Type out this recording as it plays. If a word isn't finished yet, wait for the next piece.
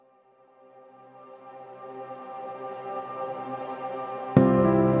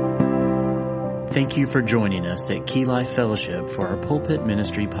Thank you for joining us at Key Life Fellowship for our Pulpit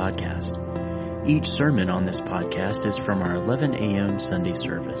Ministry podcast. Each sermon on this podcast is from our 11 a.m. Sunday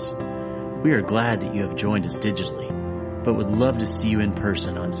service. We are glad that you have joined us digitally, but would love to see you in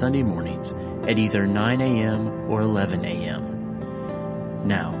person on Sunday mornings at either 9 a.m. or 11 a.m.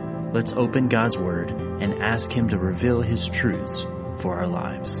 Now, let's open God's Word and ask Him to reveal His truths for our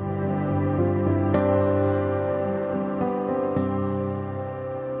lives.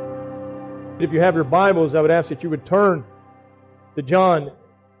 If you have your Bibles, I would ask that you would turn to John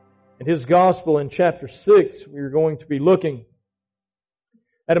and his Gospel in chapter 6. We are going to be looking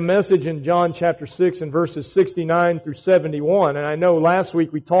at a message in John chapter 6 and verses 69 through 71. And I know last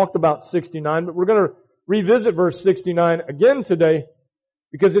week we talked about 69, but we're going to revisit verse 69 again today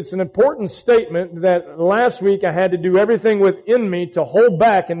because it's an important statement that last week I had to do everything within me to hold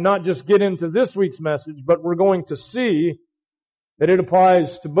back and not just get into this week's message, but we're going to see that it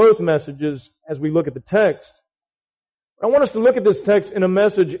applies to both messages as we look at the text. I want us to look at this text in a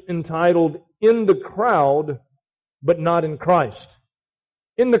message entitled, In the Crowd, but Not in Christ.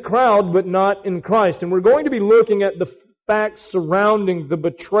 In the crowd, but not in Christ. And we're going to be looking at the facts surrounding the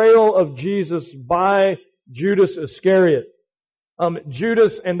betrayal of Jesus by Judas Iscariot.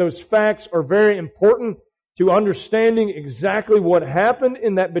 Judas and those facts are very important to understanding exactly what happened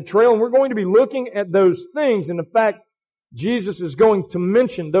in that betrayal. And we're going to be looking at those things. And in fact, Jesus is going to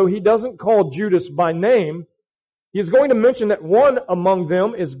mention, though He doesn't call Judas by name, He is going to mention that one among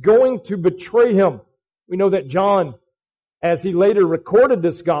them is going to betray Him. We know that John, as he later recorded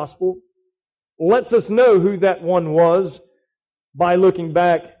this Gospel, lets us know who that one was by looking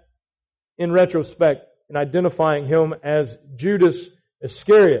back in retrospect and identifying him as Judas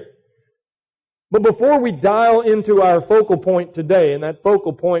Iscariot. But before we dial into our focal point today, and that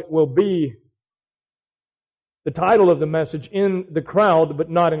focal point will be the title of the message, In the Crowd, but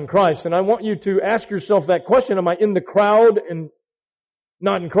Not in Christ. And I want you to ask yourself that question, am I in the crowd and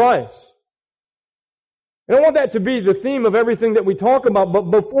not in Christ? And I want that to be the theme of everything that we talk about.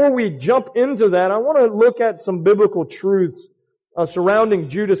 But before we jump into that, I want to look at some biblical truths surrounding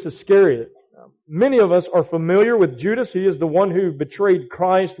Judas Iscariot. Many of us are familiar with Judas. He is the one who betrayed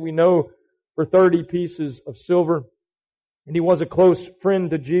Christ, we know, for 30 pieces of silver. And he was a close friend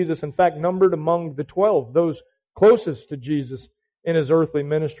to Jesus. In fact, numbered among the 12, those closest to Jesus in His earthly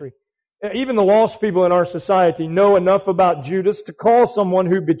ministry. Even the lost people in our society know enough about Judas to call someone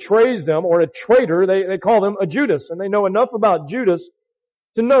who betrays them, or a traitor, they call them a Judas. And they know enough about Judas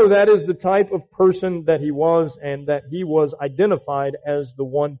to know that is the type of person that he was, and that he was identified as the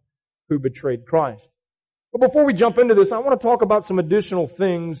one who betrayed Christ. But before we jump into this, I want to talk about some additional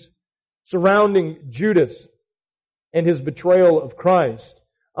things surrounding Judas and his betrayal of Christ.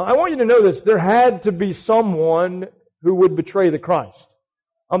 I want you to know this. There had to be someone who would betray the Christ.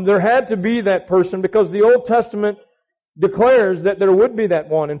 There had to be that person because the Old Testament declares that there would be that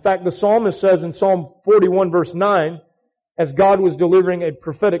one. In fact, the psalmist says in Psalm 41 verse 9, as God was delivering a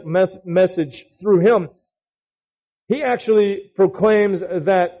prophetic message through him, he actually proclaims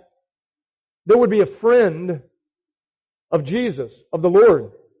that there would be a friend of Jesus, of the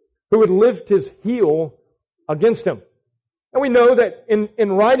Lord, who would lift his heel against him. And we know that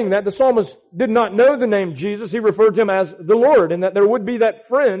in writing that, the psalmist did not know the name Jesus. He referred to Him as the Lord, and that there would be that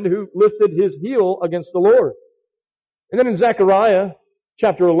friend who lifted his heel against the Lord. And then in Zechariah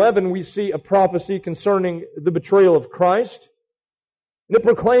chapter 11, we see a prophecy concerning the betrayal of Christ. And it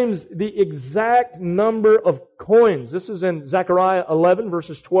proclaims the exact number of coins. This is in Zechariah 11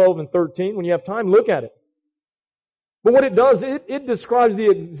 verses 12 and 13. When you have time, look at it. But what it does, it describes the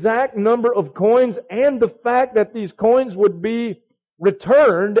exact number of coins and the fact that these coins would be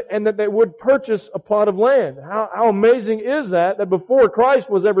returned and that they would purchase a plot of land. How amazing is that before Christ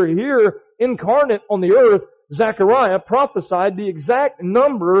was ever here, incarnate on the earth, Zechariah prophesied the exact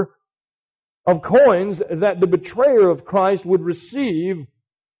number of coins that the betrayer of Christ would receive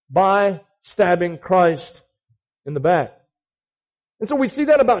by stabbing Christ in the back. And so we see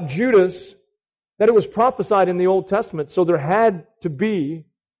that about Judas, that it was prophesied in the Old Testament, so there had to be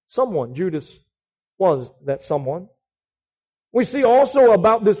someone. Judas was that someone. We see also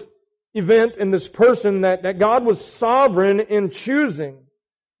about this event and this person that God was sovereign in choosing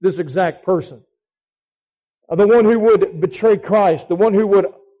this exact person. The one who would betray Christ, the one who would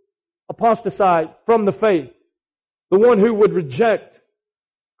apostatize from the faith, the one who would reject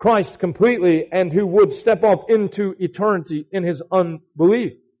Christ completely and who would step off into eternity in his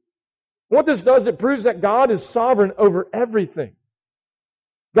unbelief. What this does, it proves that God is sovereign over everything.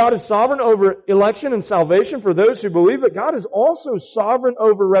 God is sovereign over election and salvation for those who believe, but God is also sovereign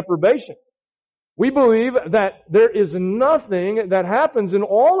over reprobation. We believe that there is nothing that happens in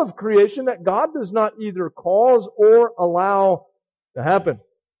all of creation that God does not either cause or allow to happen.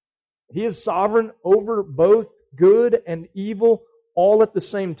 He is sovereign over both good and evil all at the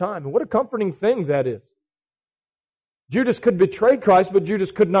same time. And what a comforting thing that is. Judas could betray Christ, but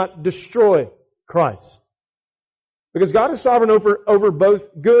Judas could not destroy Christ. Because God is sovereign over both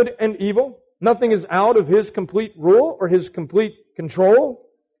good and evil. Nothing is out of His complete rule or His complete control.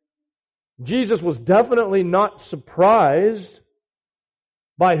 Jesus was definitely not surprised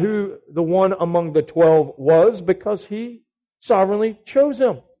by who the one among the 12 was, because He sovereignly chose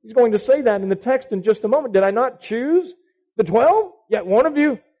him. He's going to say that in the text in just a moment. Did I not choose the 12? Yet one of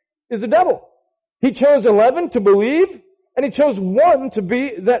you is a devil. He chose 11 to believe, and He chose one to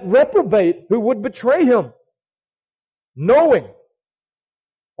be that reprobate who would betray Him, knowing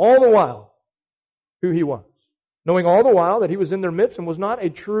all the while who He was. Knowing all the while that He was in their midst and was not a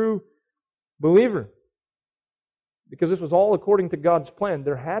true believer. Because this was all according to God's plan.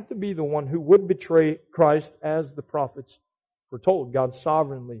 There had to be the one who would betray Christ, as the prophets foretold. God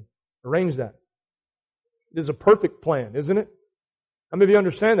sovereignly arranged that. It is a perfect plan, isn't it? How many of you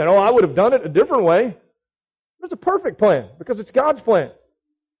understand that? Oh, I would have done it a different way. It's a perfect plan because it's God's plan.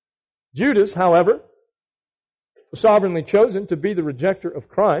 Judas, however, was sovereignly chosen to be the rejecter of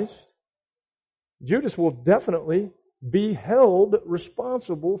Christ. Judas will definitely be held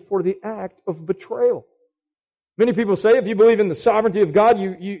responsible for the act of betrayal. Many people say if you believe in the sovereignty of God,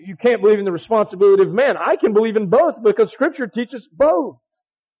 you can't believe in the responsibility of man. I can believe in both because Scripture teaches both.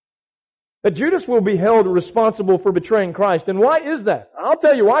 That Judas will be held responsible for betraying Christ. And why is that? I'll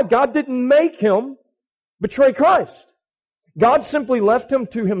tell you why. God didn't make him betray Christ. God simply left him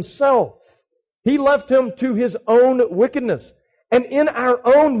to himself. He left him to his own wickedness. And in our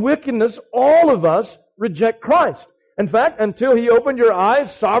own wickedness, all of us reject Christ. In fact, until He opened your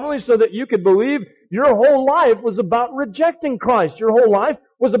eyes sovereignly so that you could believe, your whole life was about rejecting Christ. Your whole life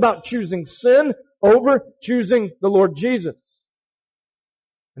was about choosing sin over choosing the Lord Jesus.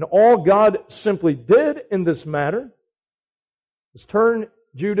 And all God simply did in this matter was turn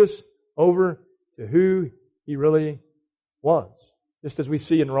Judas over to who he really was. Just as we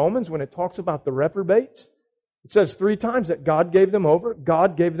see in Romans when it talks about the reprobates, it says 3 times that God gave them over,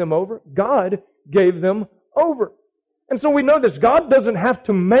 God gave them over, God gave them over. And so we know this. God doesn't have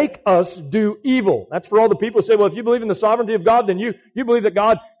to make us do evil. That's for all the people who say, well, if you believe in the sovereignty of God, then you believe that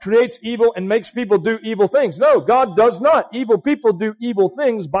God creates evil and makes people do evil things. No, God does not. Evil people do evil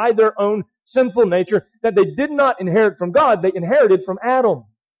things by their own sinful nature that they did not inherit from God. They inherited from Adam.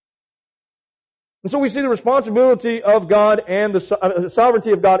 And so we see the responsibility of God and the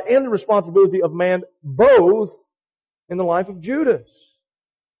sovereignty of God and the responsibility of man both in the life of Judas.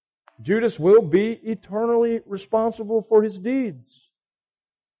 Judas will be eternally responsible for his deeds.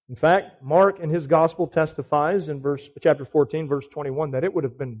 In fact, Mark in his gospel testifies in chapter 14, verse 21, that it would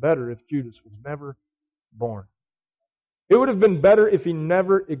have been better if Judas was never born. It would have been better if he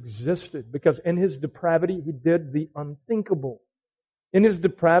never existed, because in his depravity he did the unthinkable. In his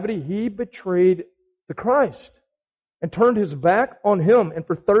depravity he betrayed the Christ and turned his back on Him, and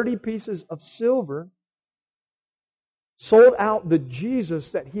for 30 pieces of silver sold out the Jesus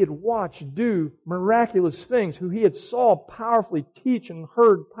that he had watched do miraculous things, who he had saw powerfully teach and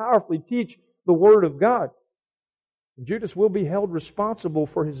heard powerfully teach the Word of God. And Judas will be held responsible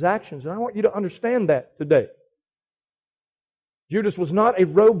for his actions, and I want you to understand that today. Judas was not a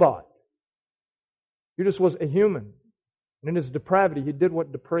robot. Judas was a human. And in his depravity, he did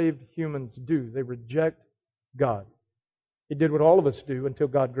what depraved humans do. They reject God. He did what all of us do until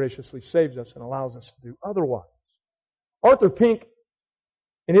God graciously saves us and allows us to do otherwise. Arthur Pink,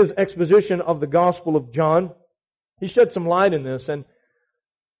 in his exposition of the Gospel of John, he shed some light in this. And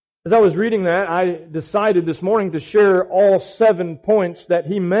as I was reading that, I decided this morning to share all 7 points that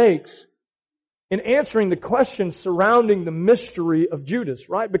he makes in answering the questions surrounding the mystery of Judas,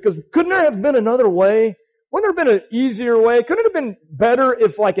 right? Because couldn't there have been another way? Wouldn't there have been an easier way? Couldn't it have been better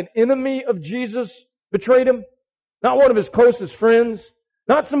if like an enemy of Jesus betrayed Him? Not one of His closest friends.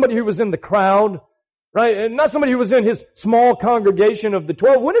 Not somebody who was in the crowd. Right? And not somebody who was in His small congregation of the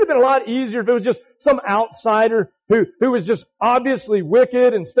 12. Wouldn't it have been a lot easier if it was just some outsider who was just obviously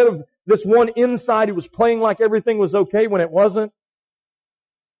wicked instead of this one inside who was playing like everything was okay when it wasn't?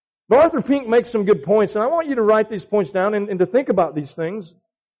 But Arthur Pink makes some good points, and I want you to write these points down and to think about these things.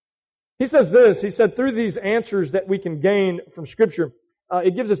 He says this, he said, through these answers that we can gain from Scripture,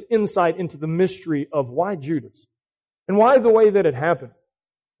 it gives us insight into the mystery of why Judas and why the way that it happened.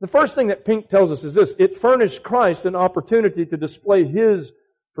 The first thing that Pink tells us is this: it furnished Christ an opportunity to display His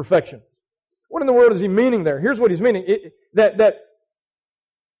perfection. What in the world is he meaning there? Here's what he's meaning. That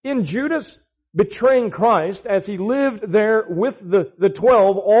in Judas, betraying Christ as He lived there with the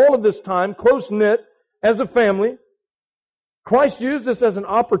 12 all of this time, close-knit as a family. Christ used this as an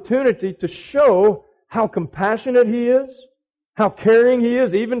opportunity to show how compassionate He is, how caring He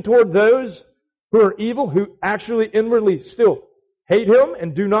is even toward those who are evil, who actually inwardly still hate Him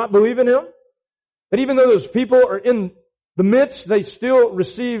and do not believe in Him. That even though those people are in the midst, they still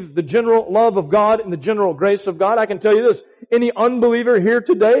receive the general love of God and the general grace of God. I can tell you this, any unbeliever here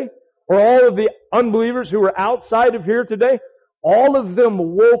today, or all of the unbelievers who are outside of here today, all of them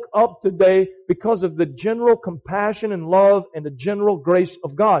woke up today because of the general compassion and love and the general grace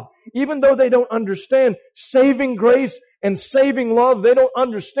of God. Even though they don't understand saving grace and saving love, they don't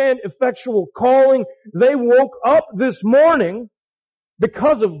understand effectual calling, they woke up this morning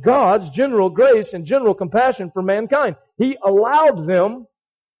because of God's general grace and general compassion for mankind. He allowed them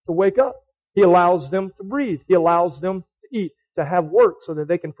to wake up. He allows them to breathe. He allows them to eat, to have work so that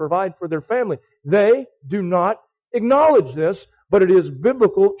they can provide for their family. They do not acknowledge this, but it is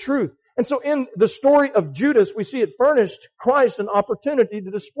biblical truth. And so in the story of Judas, we see it furnished Christ an opportunity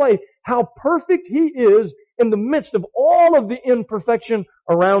to display how perfect He is in the midst of all of the imperfection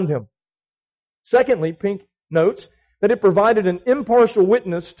around Him. Secondly, Pink notes that it provided an impartial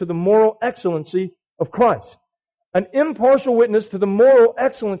witness to the moral excellency of Christ. An impartial witness to the moral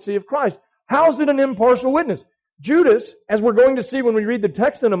excellency of Christ. How is it an impartial witness? Judas, as we're going to see when we read the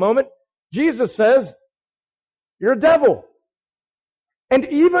text in a moment, Jesus says, "You're a devil." And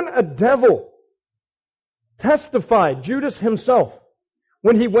even a devil testified, Judas himself,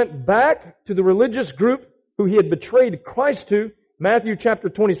 when he went back to the religious group who he had betrayed Christ to, Matthew chapter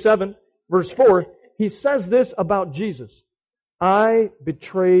 27, verse 4, he says this about Jesus: "I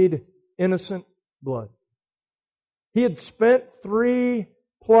betrayed innocent blood." He had spent 3+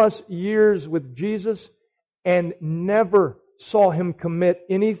 years with Jesus and never saw Him commit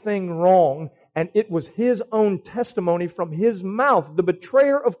anything wrong. And it was His own testimony from His mouth. The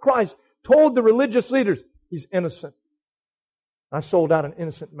betrayer of Christ told the religious leaders, "He's innocent. I sold out an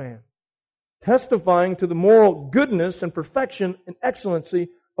innocent man." Testifying to the moral goodness and perfection and excellency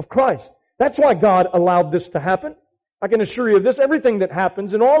of Christ. That's why God allowed this to happen. I can assure you of this. Everything that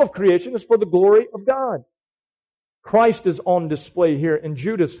happens in all of creation is for the glory of God. Christ is on display here, and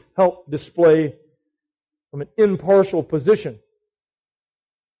Judas helped display from an impartial position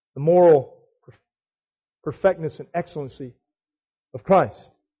the moral perfectness and excellency of Christ.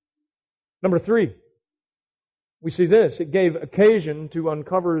 Number 3, we see this. It gave occasion to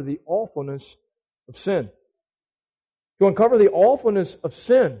uncover the awfulness of sin. To uncover the awfulness of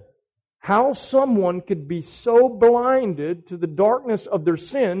sin. How someone could be so blinded to the darkness of their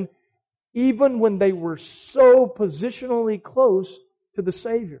sin even when they were so positionally close to the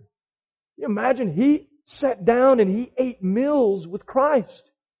Savior. Can you imagine? He sat down and He ate meals with Christ.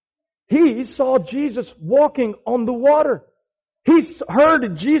 He saw Jesus walking on the water. He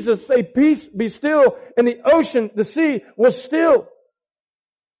heard Jesus say, "Peace, be still," and the ocean, the sea, was still.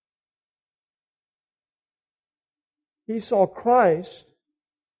 He saw Christ,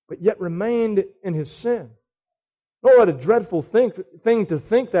 but yet remained in his sin. Oh, what a dreadful thing to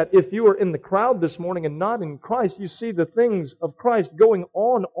think that if you are in the crowd this morning and not in Christ, you see the things of Christ going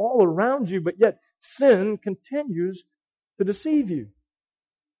on all around you, but yet sin continues to deceive you.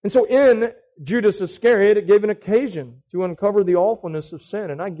 And so in Judas Iscariot, it gave an occasion to uncover the awfulness of sin.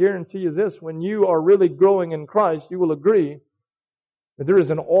 And I guarantee you this, when you are really growing in Christ, you will agree that there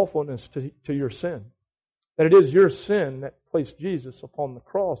is an awfulness to your sin. That it is your sin that placed Jesus upon the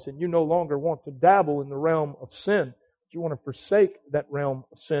cross, and you no longer want to dabble in the realm of sin. But you want to forsake that realm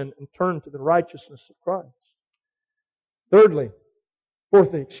of sin and turn to the righteousness of Christ. Fourthly,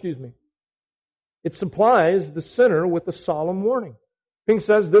 it supplies the sinner with a solemn warning. Pink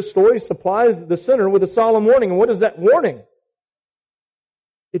says this story supplies the sinner with a solemn warning. And what is that warning?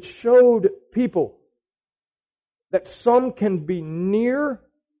 It showed people that some can be near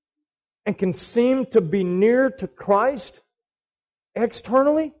and can seem to be near to Christ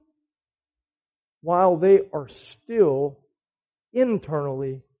externally, while they are still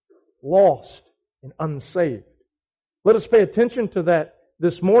internally lost and unsaved. Let us pay attention to that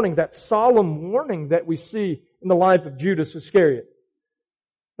this morning, that solemn warning that we see in the life of Judas Iscariot.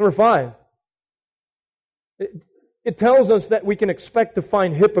 Number 5, it tells us that we can expect to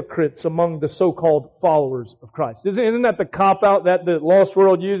find hypocrites among the so-called followers of Christ. Isn't that the cop-out that the lost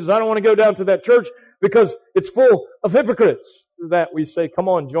world uses? I don't want to go down to that church because it's full of hypocrites. So that we say, "Come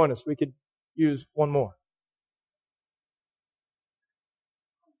on, join us. We could use one more."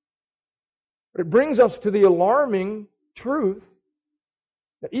 But it brings us to the alarming truth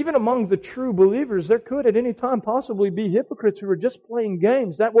that even among the true believers, there could at any time possibly be hypocrites who are just playing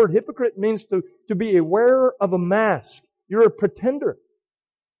games. That word hypocrite means to be a wearer of a mask. You're a pretender.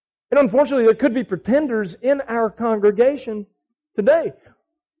 And unfortunately, there could be pretenders in our congregation today.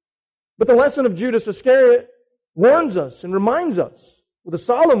 But the lesson of Judas Iscariot warns us and reminds us with a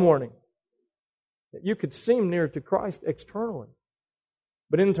solemn warning that you could seem near to Christ externally,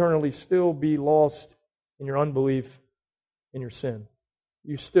 but internally still be lost in your unbelief, in your sin.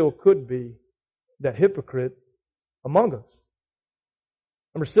 You still could be that hypocrite among us.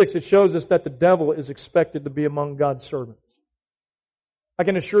 Number 6, it shows us that the devil is expected to be among God's servants. I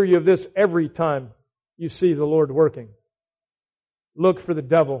can assure you of this every time you see the Lord working. Look for the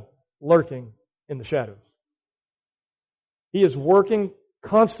devil lurking in the shadows. He is working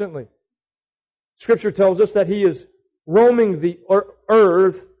constantly. Scripture tells us that he is roaming the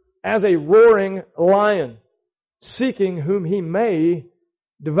earth as a roaring lion, seeking whom he may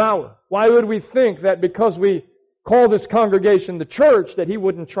devour. Why would we think that because we call this congregation the church that he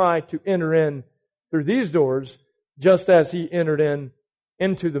wouldn't try to enter in through these doors just as he entered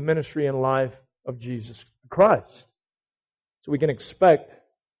into the ministry and life of Jesus Christ? So we can expect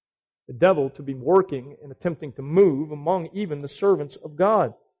the devil to be working and attempting to move among even the servants of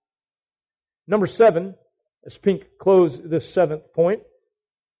God. Number 7, as Pink closed this 7th point,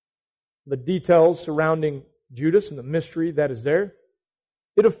 the details surrounding Judas and the mystery that is there,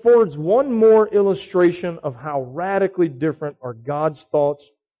 it affords one more illustration of how radically different are God's thoughts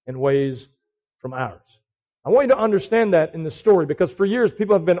and ways from ours. I want you to understand that in the story, because for years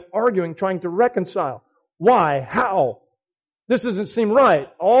people have been arguing, trying to reconcile. Why? How? This doesn't seem right.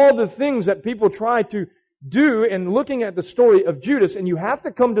 All the things that people try to do in looking at the story of Judas, and you have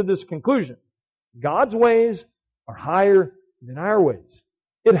to come to this conclusion. God's ways are higher than our ways.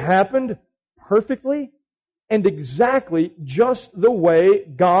 It happened perfectly and exactly just the way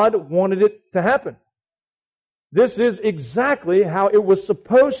God wanted it to happen. This is exactly how it was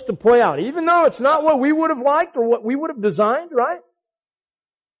supposed to play out. Even though it's not what we would have liked or what we would have designed, right?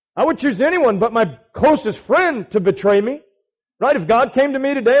 I would choose anyone but my closest friend to betray me. Right? If God came to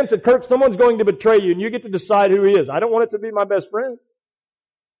me today and said, Kirk, someone's going to betray you and you get to decide who he is. I don't want it to be my best friend.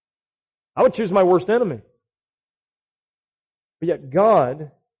 I would choose my worst enemy. But yet God,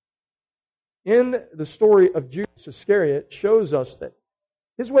 in the story of Judas Iscariot, shows us that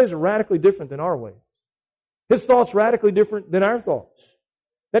his ways are radically different than our ways. His thoughts radically different than our thoughts.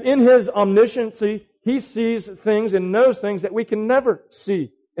 That in his omnisciency, he sees things and knows things that we can never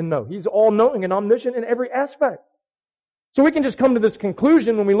see and know. He's all-knowing and omniscient in every aspect. So we can just come to this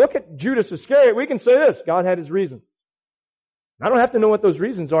conclusion when we look at Judas Iscariot, we can say this, God had his reasons. I don't have to know what those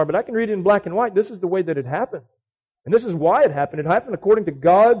reasons are, but I can read it in black and white. This is the way that it happened. And this is why it happened. It happened according to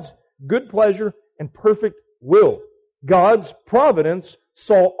God's good pleasure and perfect will. God's providence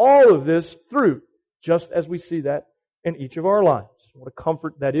saw all of this through, just as we see that in each of our lives. What a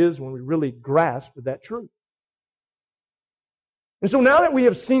comfort that is when we really grasp that truth. And so now that we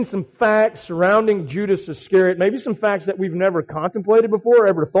have seen some facts surrounding Judas Iscariot, maybe some facts that we've never contemplated before or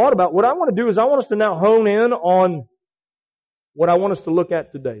ever thought about, what I want to do is I want us to now hone in on what I want us to look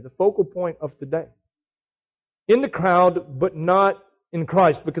at today, the focal point of today. In the crowd, but not in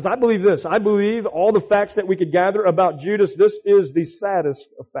Christ. Because I believe this. I believe all the facts that we could gather about Judas, this is the saddest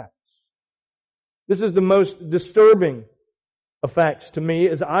of facts. This is the most disturbing of facts to me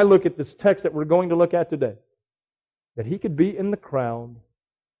as I look at this text that we're going to look at today. That he could be in the crowd,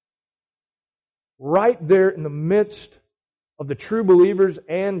 right there in the midst of the true believers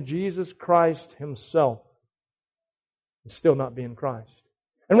and Jesus Christ Himself, and still not be in Christ.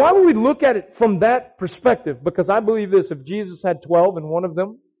 And why would we look at it from that perspective? Because I believe this, if Jesus had 12 and one of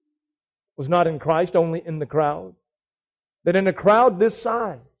them was not in Christ, only in the crowd, that in a crowd this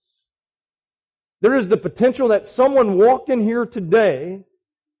size, there is the potential that someone walked in here today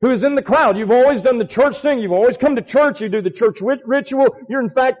who is in the crowd. You've always done the church thing. You've always come to church. You do the church ritual. You're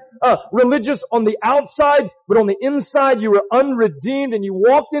in fact religious on the outside, but on the inside you were unredeemed, and you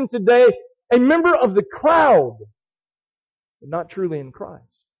walked in today a member of the crowd, but not truly in Christ.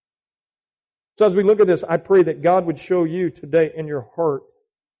 So as we look at this, I pray that God would show you today in your heart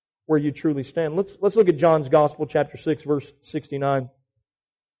where you truly stand. Let's look at John's Gospel, chapter 6, verse 69.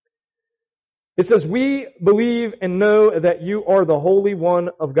 It says, "We believe and know that you are the Holy One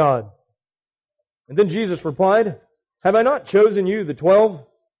of God." And then Jesus replied, "Have I not chosen you, the 12?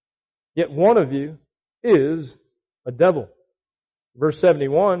 Yet one of you is a devil." Verse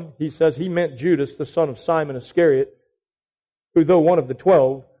 71, he says he meant Judas, the son of Simon Iscariot, who though one of the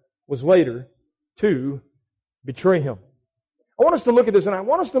 12, was later to betray him. I want us to look at this, and I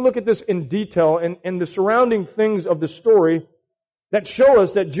want us to look at this in detail and the surrounding things of the story that show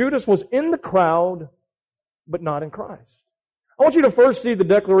us that Judas was in the crowd, but not in Christ. I want you to first see the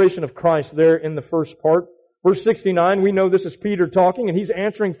declaration of Christ there in the first part. Verse 69, we know this is Peter talking, and he's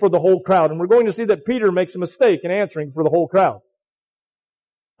answering for the whole crowd. And we're going to see that Peter makes a mistake in answering for the whole crowd.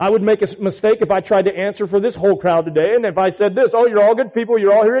 I would make a mistake if I tried to answer for this whole crowd today, and if I said this, oh, you're all good people,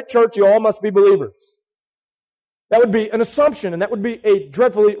 you're all here at church, you all must be believers. That would be an assumption, and that would be a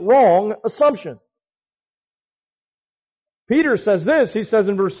dreadfully wrong assumption. Peter says this, he says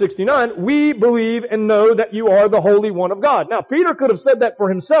in verse 69, we believe and know that you are the Holy One of God. Now, Peter could have said that for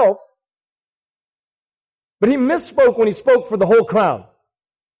himself, but he misspoke when he spoke for the whole crowd.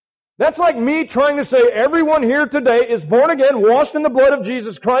 That's like me trying to say everyone here today is born again, washed in the blood of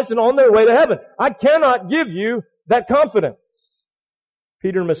Jesus Christ, and on their way to heaven. I cannot give you that confidence.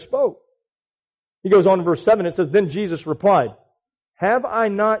 Peter misspoke. He goes on in verse 7, it says, then Jesus replied, have I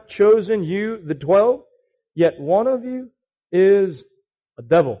not chosen you, the 12? Yet one of you is a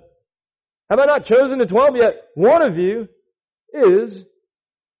devil. Have I not chosen the 12? Yet one of you is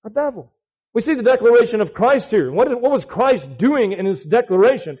a devil. We see the declaration of Christ here. What was Christ doing in his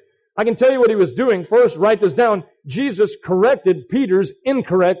declaration? I can tell you what he was doing. First, write this down. Jesus corrected Peter's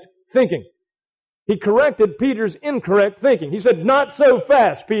incorrect thinking. He corrected Peter's incorrect thinking. He said, not so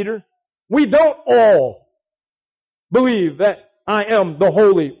fast, Peter. We don't all believe that I am the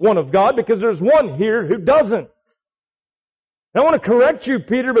Holy One of God, because there's one here who doesn't. I want to correct you,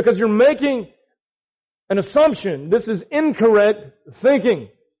 Peter, because you're making an assumption. This is incorrect thinking.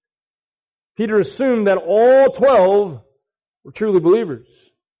 Peter assumed that all 12 were truly believers.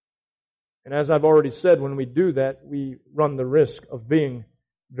 And as I've already said, when we do that, we run the risk of being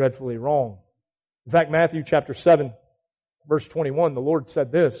dreadfully wrong. In fact, Matthew chapter 7, verse 21, the Lord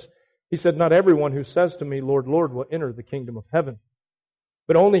said this. He said, not everyone who says to me, Lord, Lord, will enter the kingdom of heaven,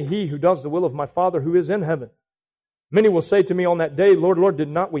 but only he who does the will of my Father who is in heaven. Many will say to me on that day, Lord, Lord, did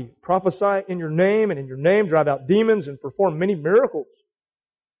not we prophesy in your name, and in your name drive out demons and perform many miracles?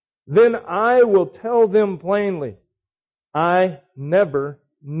 Then I will tell them plainly, I never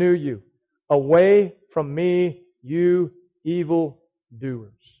knew you. Away from me, you evil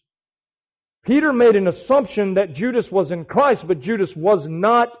doers. Peter made an assumption that Judas was in Christ, but Judas was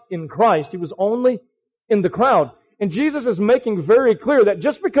not in Christ. He was only in the crowd. And Jesus is making very clear that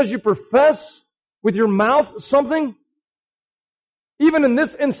just because you profess with your mouth something, even in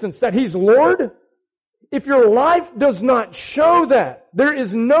this instance, that He's Lord, if your life does not show that, there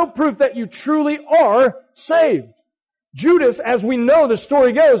is no proof that you truly are saved. Judas, as we know the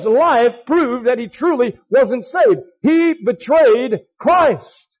story goes, life proved that he truly wasn't saved. He betrayed Christ,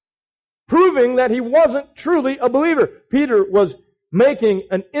 proving that he wasn't truly a believer. Peter was making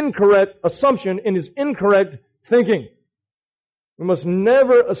an incorrect assumption in his incorrect thinking. We must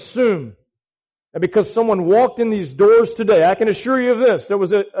never assume that because someone walked in these doors today, I can assure you of this, there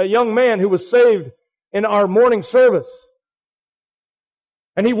was a young man who was saved in our morning service.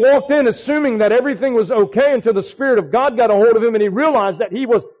 And he walked in assuming that everything was okay until the Spirit of God got a hold of him and he realized that he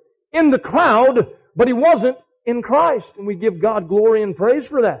was in the crowd, but he wasn't in Christ. And we give God glory and praise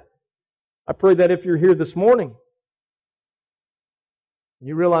for that. I pray that if you're here this morning,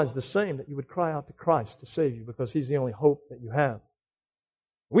 you realize the same, that you would cry out to Christ to save you, because He's the only hope that you have.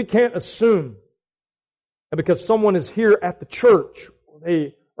 We can't assume that because someone is here at the church, or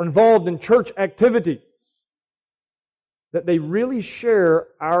they are involved in church activities, that they really share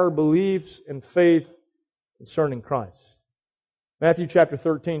our beliefs and faith concerning Christ. Matthew chapter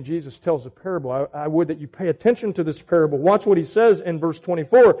 13, Jesus tells a parable. I would that you pay attention to this parable. Watch what He says in verse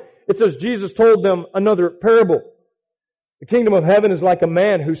 24. It says, Jesus told them another parable. The kingdom of heaven is like a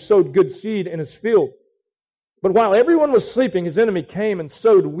man who sowed good seed in his field. But while everyone was sleeping, his enemy came and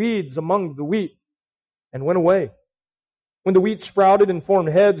sowed weeds among the wheat and went away. When the wheat sprouted and formed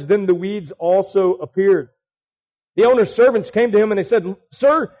heads, then the weeds also appeared. The owner's servants came to him and they said,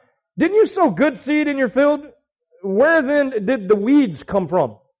 Sir, didn't you sow good seed in your field? Where then did the weeds come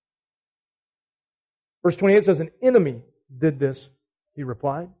from? Verse 28 says, an enemy did this, he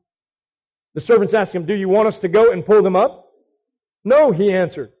replied. The servants asked him, do you want us to go and pull them up? No, he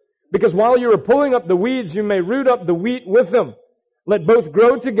answered, because while you are pulling up the weeds, you may root up the wheat with them. Let both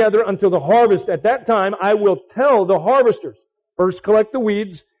grow together until the harvest. At that time, I will tell the harvesters, first collect the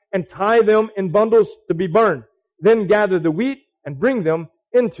weeds and tie them in bundles to be burned. Then gather the wheat and bring them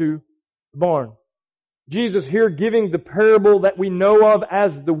into the barn. Jesus here giving the parable that we know of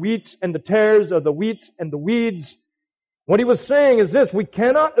as the wheats and the tares, or the wheats and the weeds. What He was saying is this: we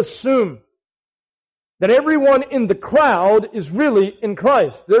cannot assume that everyone in the crowd is really in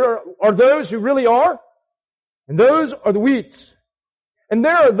Christ. There are those who really are, and those are the wheats. And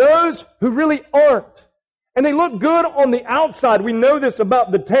there are those who really aren't. And they look good on the outside. We know this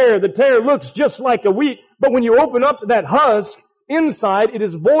about the tare. The tare looks just like a wheat, but when you open up that husk, inside it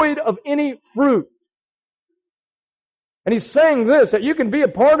is void of any fruit. And he's saying this, that you can be a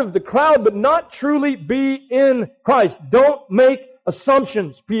part of the crowd but not truly be in Christ. Don't make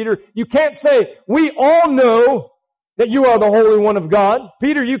assumptions, Peter. You can't say, we all know that you are the Holy One of God.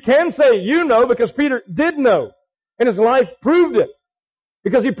 Peter, you can say you know because Peter did know. And his life proved it.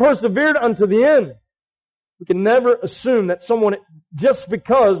 Because he persevered unto the end. We can never assume that someone, just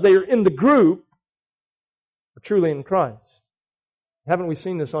because they are in the group, are truly in Christ. Haven't we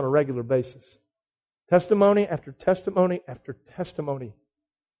seen this on a regular basis? Testimony after testimony after testimony.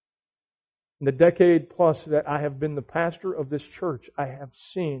 In the decade plus that I have been the pastor of this church, I have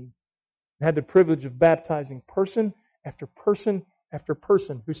seen and had the privilege of baptizing person after person after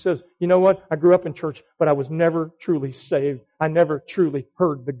person who says, you know what, I grew up in church, but I was never truly saved. I never truly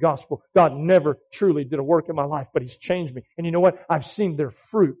heard the gospel. God never truly did a work in my life, but He's changed me. And you know what? I've seen their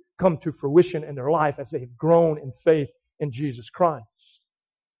fruit come to fruition in their life as they have grown in faith in Jesus Christ.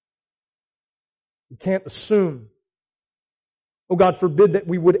 We can't assume, oh God forbid that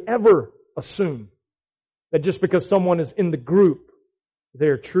we would ever assume that just because someone is in the group, they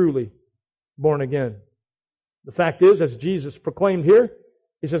are truly born again. The fact is, as Jesus proclaimed here,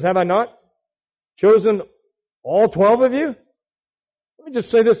 He says, have I not chosen all 12 of you? Let me just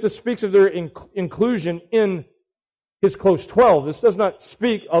say this. This speaks of their inclusion in His close 12. This does not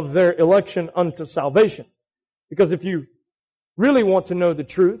speak of their election unto salvation. Because if you really want to know the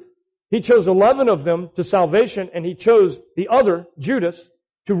truth, He chose 11 of them to salvation, and He chose the other, Judas,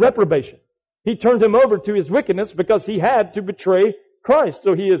 to reprobation. He turned him over to his wickedness because he had to betray Christ.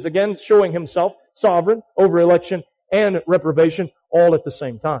 So He is again showing Himself sovereign over election and reprobation all at the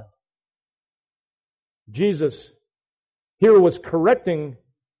same time. Jesus here was correcting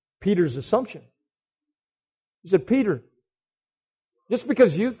Peter's assumption. He said, Peter, just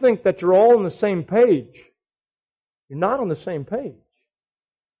because you think that you're all on the same page, you're not on the same page.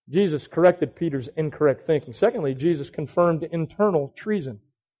 Jesus corrected Peter's incorrect thinking. Secondly, Jesus confirmed internal treason.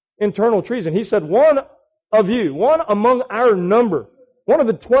 Internal treason. He said, one of you, one among our number, one of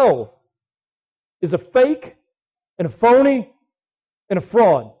the 12, is a fake and a phony and a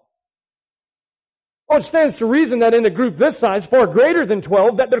fraud. Oh, it stands to reason that in a group this size, far greater than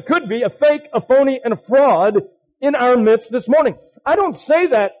 12, that there could be a fake, a phony, and a fraud in our midst this morning. I don't say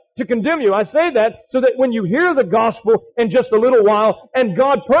that to condemn you. I say that so that when you hear the gospel in just a little while and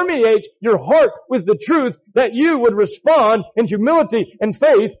God permeates your heart with the truth, that you would respond in humility and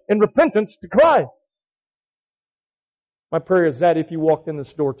faith and repentance to Christ. My prayer is that if you walked in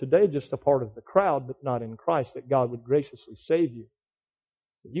this door today just a part of the crowd but not in Christ, that God would graciously save you.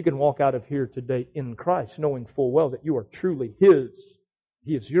 That you can walk out of here today in Christ, knowing full well that you are truly His.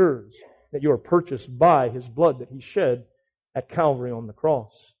 He is yours. That you are purchased by His blood that He shed at Calvary on the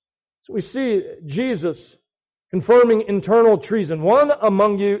cross. So we see Jesus confirming internal treason. One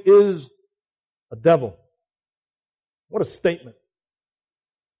among you is a devil. What a statement.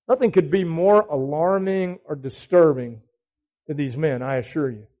 Nothing could be more alarming or disturbing to these men, I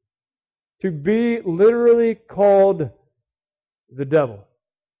assure you. To be literally called the devil.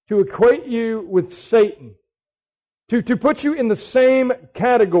 To equate you with Satan. To put you in the same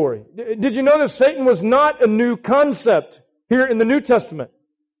category. Did you know that Satan was not a new concept here in the New Testament?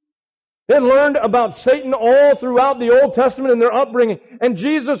 They learned about Satan all throughout the Old Testament in their upbringing. And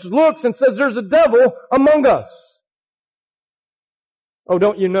Jesus looks and says, there's a devil among us. Oh,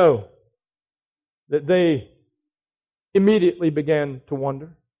 don't you know that they immediately began to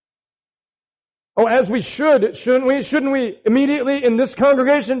wonder? Oh, as we should, shouldn't we? Shouldn't we immediately in this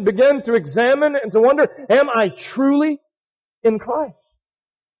congregation begin to examine and to wonder, am I truly in Christ?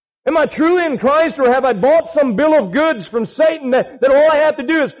 Am I truly in Christ, or have I bought some bill of goods from Satan that all I have to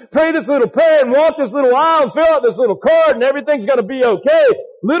do is pray this little prayer and walk this little aisle and fill out this little card and everything's going to be okay?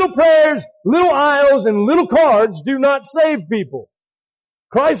 Little prayers, little aisles, and little cards do not save people.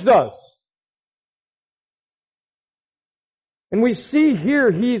 Christ does. And we see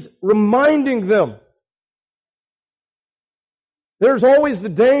here He's reminding them. There's always the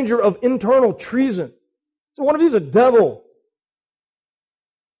danger of internal treason. So one of you is a devil.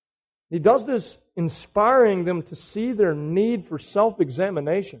 He does this inspiring them to see their need for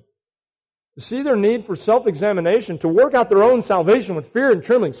self-examination. To see their need for self-examination, to work out their own salvation with fear and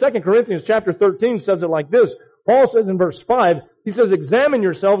trembling. 2 Corinthians chapter 13 says it like this. Paul says in verse 5, he says, examine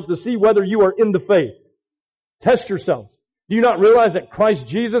yourselves to see whether you are in the faith. Test yourselves. Do you not realize that Christ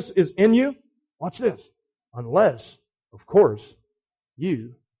Jesus is in you? Watch this. Unless, of course,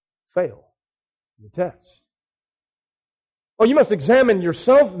 you fail the test. Oh, you must examine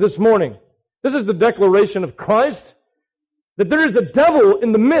yourself this morning. This is the declaration of Christ, that there is a devil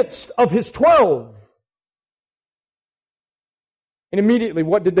in the midst of His 12. And immediately,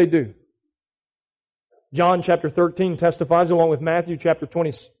 what did they do? John chapter 13 testifies, along with Matthew chapter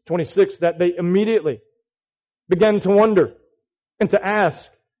 26, that they immediately began to wonder and to ask.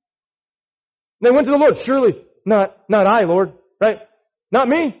 And they went to the Lord. Surely not I, Lord, right? Not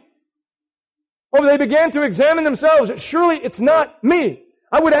me. Oh, they began to examine themselves. Surely it's not me.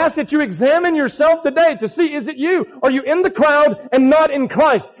 I would ask that you examine yourself today to see, is it you? Are you in the crowd and not in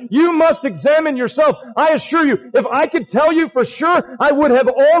Christ? You must examine yourself. I assure you, if I could tell you for sure, I would have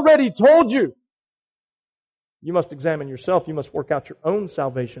already told you. You must examine yourself. You must work out your own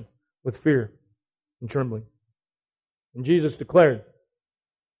salvation with fear and trembling. And Jesus declared,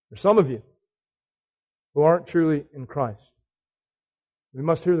 there's some of you who aren't truly in Christ. We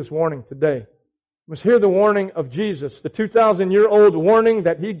must hear this warning today. We must hear the warning of Jesus, the 2,000-year-old warning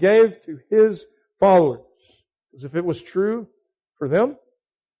that He gave to His followers. Because if it was true for them,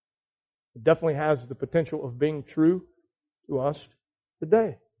 it definitely has the potential of being true to us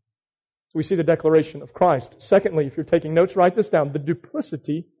today. So we see the declaration of Christ. Secondly, if you're taking notes, write this down. The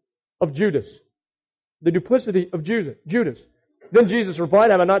duplicity of Judas. The duplicity of Judas. Then Jesus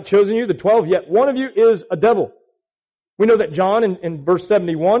replied, have I not chosen you, the 12? Yet one of you is a devil. We know that John in verse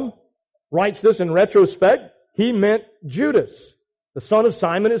 71 writes this in retrospect. He meant Judas, the son of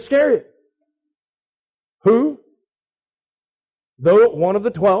Simon Iscariot, who, though one of the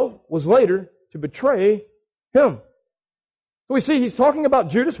 12, was later to betray Him. So we see he's talking about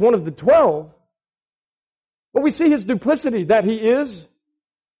Judas, one of the 12, but we see his duplicity, that he is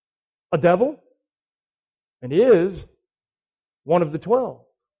a devil and he is one of the 12.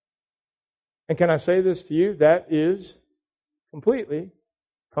 And can I say this to you? That is completely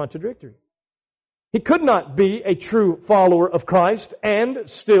contradictory. He could not be a true follower of Christ and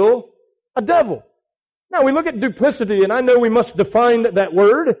still a devil. Now we look at duplicity, and I know we must define that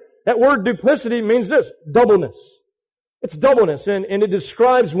word. That word duplicity means this, doubleness. It's doubleness, and it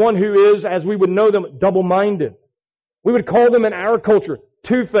describes one who is, as we would know them, double-minded. We would call them in our culture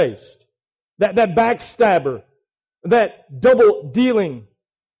two-faced, that backstabber, that double-dealing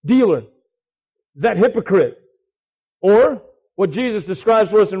dealer, that hypocrite. Or what Jesus describes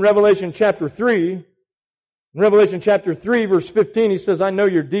for us in Revelation chapter 3. In Revelation chapter 3, verse 15, He says, I know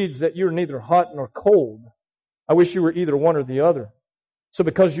your deeds, that you are neither hot nor cold. I wish you were either one or the other. So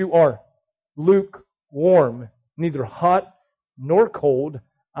because you are lukewarm, neither hot nor cold,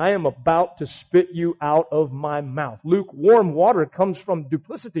 I am about to spit you out of my mouth. Lukewarm water comes from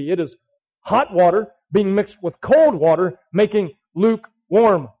duplicity. It is hot water being mixed with cold water, making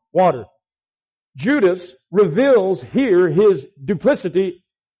lukewarm water. Judas reveals here his duplicity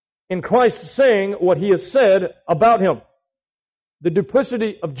in Christ saying what He has said about him. The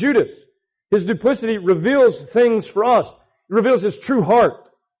duplicity of Judas. His duplicity reveals things for us. It reveals his true heart.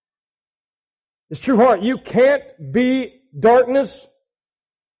 His true heart. You can't be darkness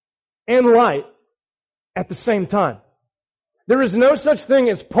and light at the same time. There is no such thing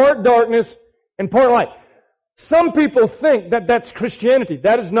as part darkness and part light. Some people think that that's Christianity.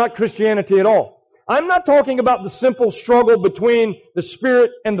 That is not Christianity at all. I'm not talking about the simple struggle between the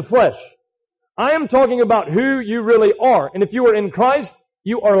spirit and the flesh. I am talking about who you really are. And if you are in Christ,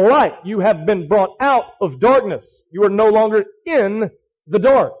 you are light. You have been brought out of darkness. You are no longer in the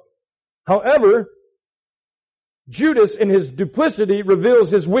dark. However, Judas in his duplicity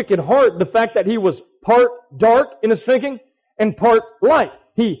reveals his wicked heart, the fact that he was part dark in his thinking and part light.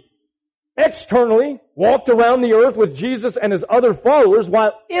 He externally walked around the earth with Jesus and His other followers,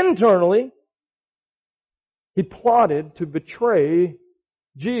 while internally he plotted to betray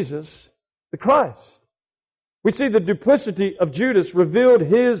Jesus the Christ. We see the duplicity of Judas revealed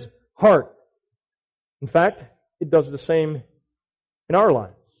his heart. In fact, it does the same in our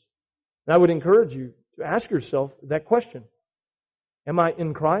lives. And I would encourage you to ask yourself that question. Am I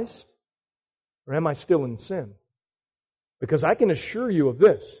in Christ or am I still in sin? Because I can assure you of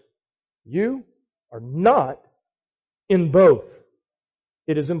this. You are not in both.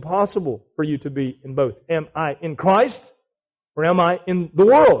 It is impossible for you to be in both. Am I in Christ or am I in the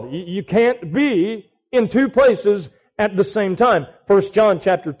world? You can't be in two places at the same time. 1 John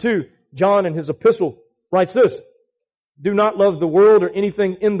chapter 2, John in his epistle writes this, do not love the world or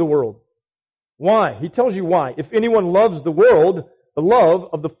anything in the world. Why? He tells you why. If anyone loves the world, the love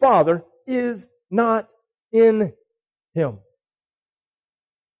of the Father is not in him.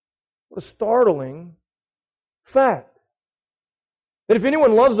 What a startling fact. That if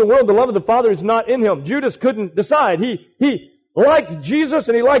anyone loves the world, the love of the Father is not in him. Judas couldn't decide. He liked Jesus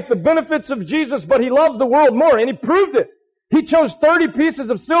and he liked the benefits of Jesus, but he loved the world more, and he proved it. He chose 30 pieces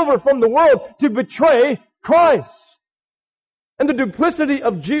of silver from the world to betray Christ. And the duplicity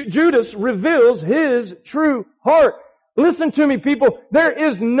of Judas reveals his true heart. Listen to me, people. There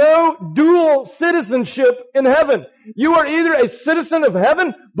is no dual citizenship in heaven. You are either a citizen of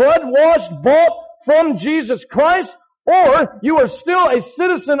heaven, blood-washed, bought from Jesus Christ, or you are still a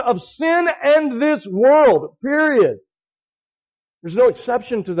citizen of sin and this world. Period. There's no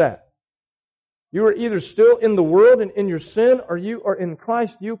exception to that. You are either still in the world and in your sin, or you are in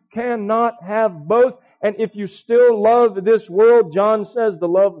Christ. You cannot have both. And if you still love this world, John says the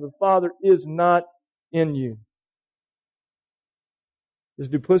love of the Father is not in you. His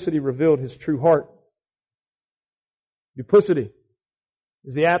duplicity revealed his true heart. Duplicity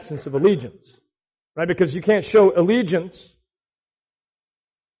is the absence of allegiance. Right? Because you can't show allegiance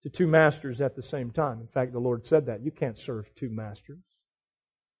to two masters at the same time. In fact, the Lord said that. You can't serve two masters.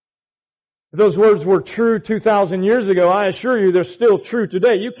 If those words were true 2,000 years ago, I assure you they're still true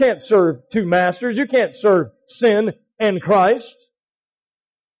today. You can't serve two masters. You can't serve sin and Christ.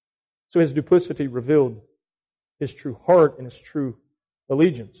 So his duplicity revealed his true heart and his true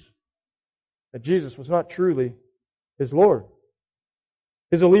allegiance. That Jesus was not truly his Lord.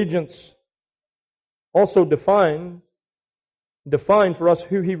 His allegiance also defined for us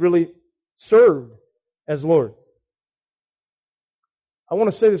who he really served as Lord. I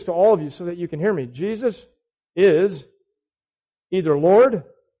want to say this to all of you so that you can hear me. Jesus is either Lord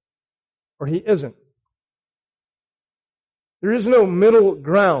or he isn't. There is no middle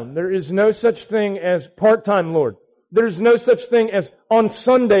ground. There is no such thing as part-time Lord. There is no such thing as on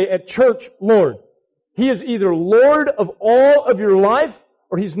Sunday at church Lord. He is either Lord of all of your life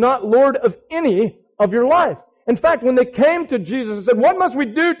or he's not Lord of any of your life. In fact, when they came to Jesus and said, "What must we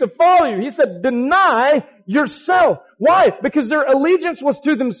do to follow you?" He said, "Deny yourself." Why? Because their allegiance was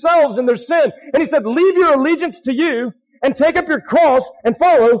to themselves and their sin. And he said, "Leave your allegiance to you and take up your cross and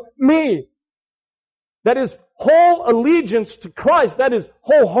follow me." That is whole allegiance to Christ. That is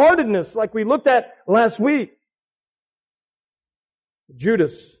wholeheartedness, like we looked at last week.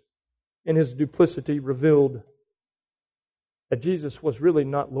 Judas, in his duplicity, revealed that Jesus was really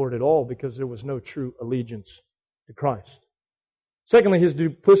not Lord at all because there was no true allegiance to Christ. Secondly, his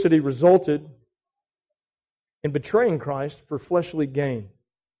duplicity resulted in betraying Christ for fleshly gain.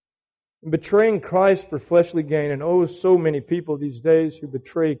 In betraying Christ for fleshly gain, and oh, so many people these days who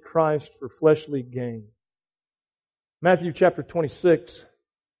betray Christ for fleshly gain. Matthew chapter 26,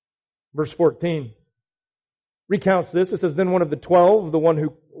 verse 14, recounts this. It says, "Then one of the 12, the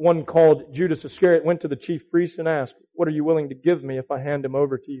one called Judas Iscariot, went to the chief priests and asked, 'What are you willing to give me if I hand him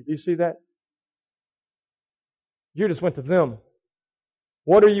over to you?'" Do you see that? Judas went to them.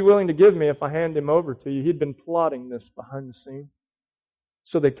 "What are you willing to give me if I hand him over to you?" He'd been plotting this behind the scenes.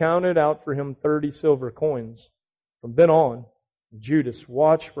 So they counted out for him 30 silver coins. From then on, Judas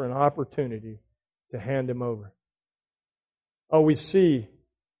watched for an opportunity to hand him over. Oh, we see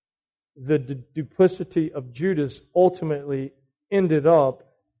the duplicity of Judas ultimately ended up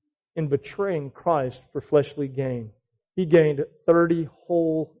in betraying Christ for fleshly gain. He gained 30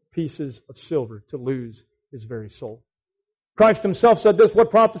 whole pieces of silver to lose his very soul. Christ himself said this, "What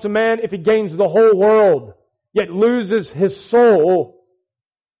profits a man if he gains the whole world, yet loses his soul?"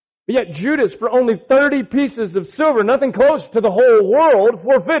 But yet Judas, for only 30 pieces of silver, nothing close to the whole world,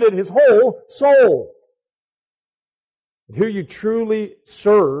 forfeited his whole soul. And who you truly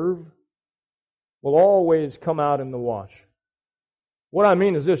serve will always come out in the wash. What I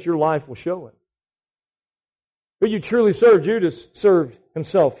mean is this, your life will show it. Who you truly serve, Judas served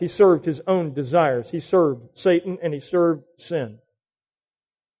himself. He served his own desires. He served Satan and he served sin.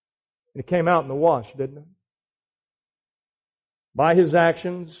 And it came out in the wash, didn't it? By his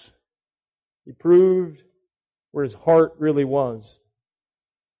actions, he proved where his heart really was.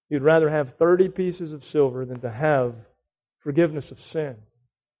 He'd rather have 30 pieces of silver than to have forgiveness of sin,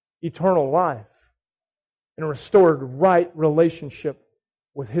 eternal life, and a restored right relationship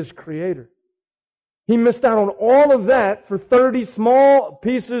with his Creator. He missed out on all of that for 30 small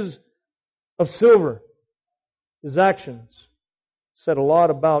pieces of silver. His actions said a lot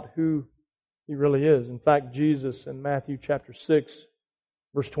about who he really is. In fact, Jesus in Matthew chapter 6,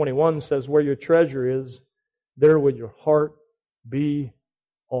 verse 21 says, "Where your treasure is, there will your heart be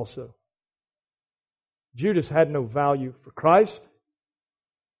also." Judas had no value for Christ.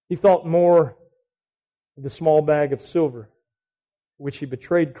 He thought more of the small bag of silver, which he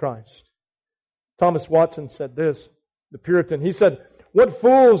betrayed Christ. Thomas Watson said this, the Puritan. He said, "What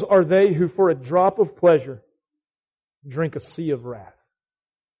fools are they who for a drop of pleasure drink a sea of wrath?"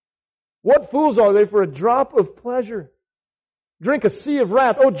 What fools are they for a drop of pleasure drink a sea of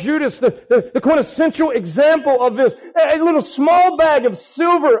wrath. Oh, Judas, the quintessential example of this. A little small bag of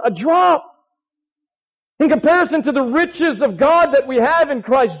silver, a drop. In comparison to the riches of God that we have in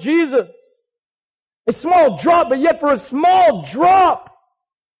Christ Jesus. A small drop, but yet for a small drop,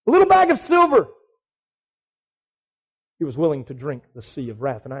 a little bag of silver, he was willing to drink the sea of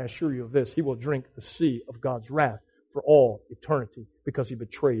wrath. And I assure you of this, he will drink the sea of God's wrath for all eternity because he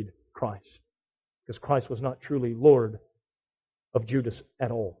betrayed Christ. Because Christ was not truly Lord of Judas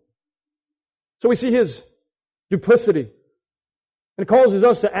at all. So we see his duplicity. And it causes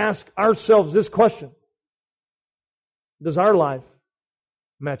us to ask ourselves this question. Does our life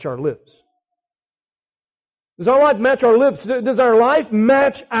match our lips? Does our life match our lips? Does our life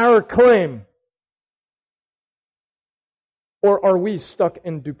match our claim? Or are we stuck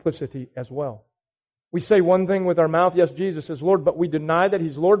in duplicity as well? We say one thing with our mouth, yes, Jesus is Lord, but we deny that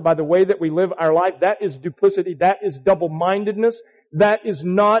He's Lord by the way that we live our life. That is duplicity. That is double-mindedness. That is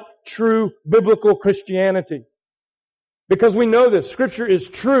not true biblical Christianity. Because we know this. Scripture is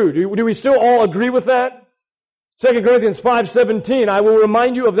true. Do we still all agree with that? 2 Corinthians 5:17, I will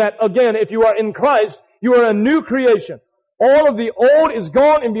remind you of that again. If you are in Christ, you are a new creation. All of the old is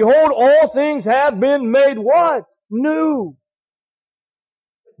gone, and behold, all things have been made what? New.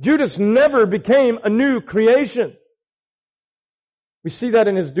 Judas never became a new creation. We see that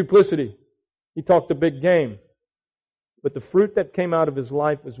in his duplicity. He talked a big game. But the fruit that came out of his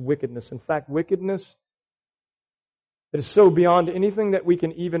life was wickedness. In fact, wickedness that is so beyond anything that we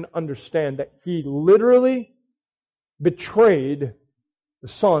can even understand that he literally betrayed the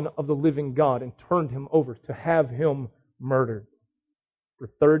Son of the living God and turned Him over to have Him murdered for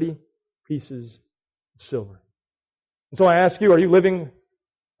 30 pieces of silver. And so I ask you, are you living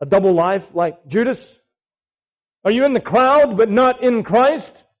a double life like Judas? Are you in the crowd but not in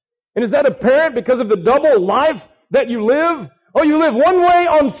Christ? And is that apparent because of the double life that you live? Oh, you live one way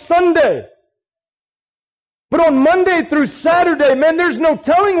on Sunday. But on Monday through Saturday, man, there's no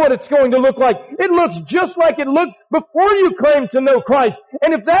telling what it's going to look like. It looks just like it looked before you claimed to know Christ.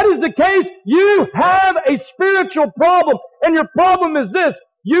 And if that is the case, you have a spiritual problem. And your problem is this.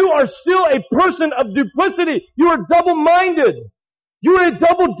 You are still a person of duplicity. You are double-minded. You are a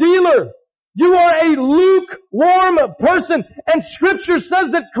double dealer. You are a lukewarm person. And Scripture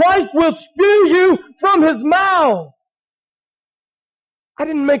says that Christ will spew you from His mouth. I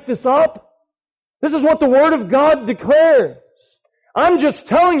didn't make this up. This is what the Word of God declares. I'm just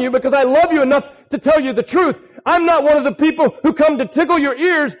telling you because I love you enough to tell you the truth. I'm not one of the people who come to tickle your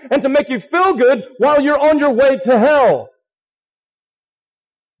ears and to make you feel good while you're on your way to hell.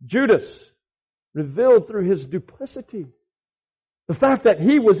 Judas revealed through his duplicity the fact that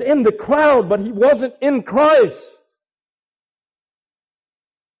he was in the crowd, but he wasn't in Christ.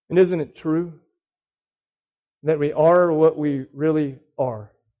 And isn't it true that we are what we really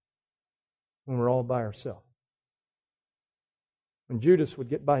are when we're all by ourselves? When Judas would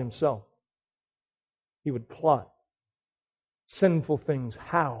get by himself, he would plot sinful things.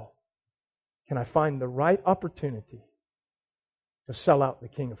 How can I find the right opportunity to sell out the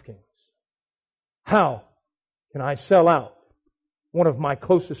King of Kings? How can I sell out one of my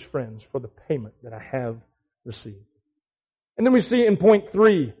closest friends for the payment that I have received? And then we see in point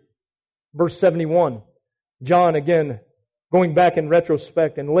 3, verse 71, John again going back in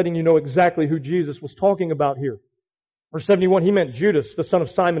retrospect and letting you know exactly who Jesus was talking about here. Verse 71, he meant Judas, the son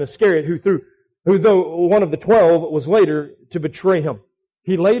of Simon Iscariot, who though one of the 12 was later to betray Him.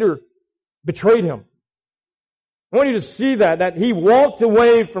 He later betrayed Him. I want you to see that he walked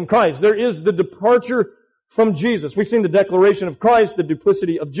away from Christ. There is the departure from Jesus. We've seen the declaration of Christ, the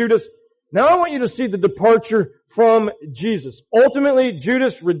duplicity of Judas. Now I want you to see the departure from Jesus. Ultimately,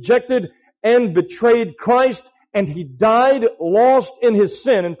 Judas rejected and betrayed Christ, and he died lost in his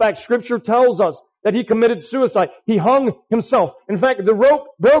sin. In fact, Scripture tells us that he committed suicide. He hung himself. In fact, the rope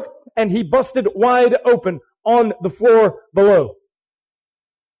broke and he busted wide open on the floor below.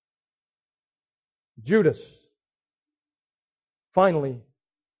 Judas finally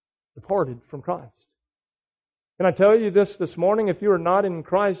departed from Christ. Can I tell you this morning? If you are not in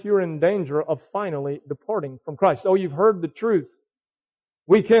Christ, you are in danger of finally departing from Christ. Oh, you've heard the truth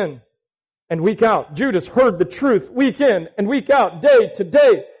week in and week out. Judas heard the truth week in and week out, day to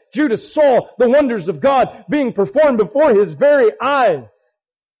day. Judas saw the wonders of God being performed before his very eyes.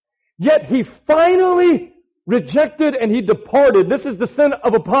 Yet he finally rejected and he departed. This is the sin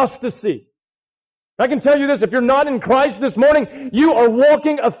of apostasy. I can tell you this, if you're not in Christ this morning, you are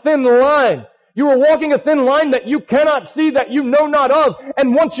walking a thin line. You are walking a thin line that you cannot see, that you know not of.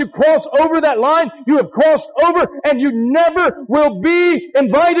 And once you cross over that line, you have crossed over and you never will be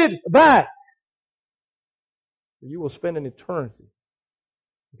invited back. You will spend an eternity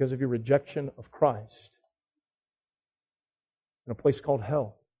because of your rejection of Christ in a place called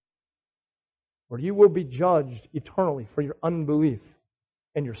hell, where you will be judged eternally for your unbelief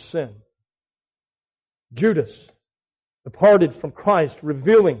and your sin. Judas departed from Christ,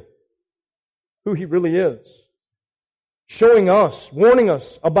 revealing who he really is, showing us, warning us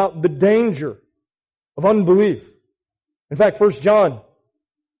about the danger of unbelief. In fact, 1 John,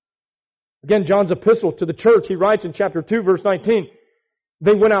 again, John's epistle to the church, he writes in chapter 2, verse 19,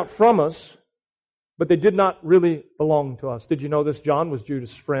 they went out from us, but they did not really belong to us. Did you know this? John was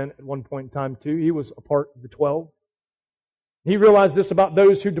Judas' friend at one point in time too. He was a part of the 12. He realized this about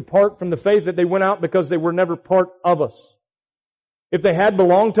those who depart from the faith, that they went out because they were never part of us. If they had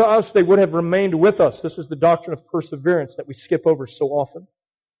belonged to us, they would have remained with us. This is the doctrine of perseverance that we skip over so often.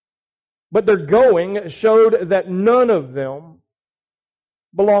 But their going showed that none of them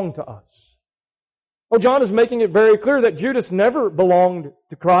belonged to us. Oh, John is making it very clear that Judas never belonged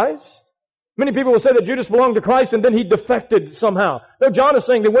to Christ. Many people will say that Judas belonged to Christ and then he defected somehow. No, John is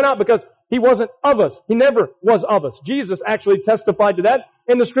saying they went out because he wasn't of us. He never was of us. Jesus actually testified to that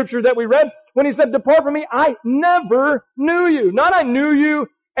in the scripture that we read when he said, depart from me, I never knew you. Not I knew you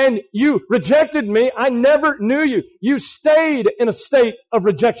and you rejected me. I never knew you. You stayed in a state of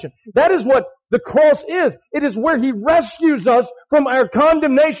rejection. That is what the cross is. It is where He rescues us from our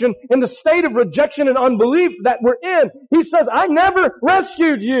condemnation in the state of rejection and unbelief that we're in. He says, I never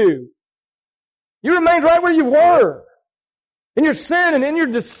rescued you. You remained right where you were. In your sin and in your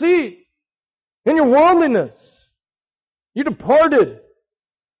deceit. In your worldliness. You departed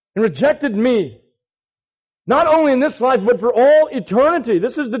and rejected me. Not only in this life, but for all eternity.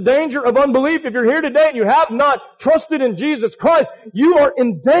 This is the danger of unbelief. If you're here today and you have not trusted in Jesus Christ, you are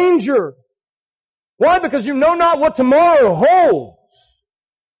in danger. Why? Because you know not what tomorrow holds.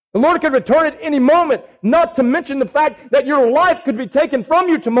 The Lord could return at any moment, not to mention the fact that your life could be taken from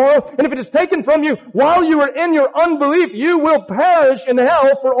you tomorrow, and if it is taken from you while you are in your unbelief, you will perish in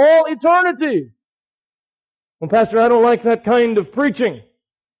hell for all eternity. Well, Pastor, I don't like that kind of preaching.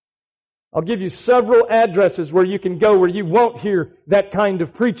 I'll give you several addresses where you can go where you won't hear that kind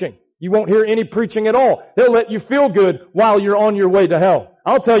of preaching. You won't hear any preaching at all. They'll let you feel good while you're on your way to hell.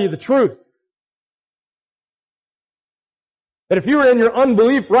 I'll tell you the truth. That if you are in your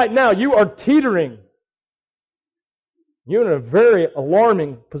unbelief right now, you are teetering. You're in a very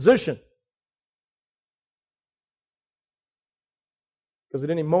alarming position. Because at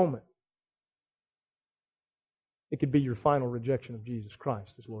any moment, it could be your final rejection of Jesus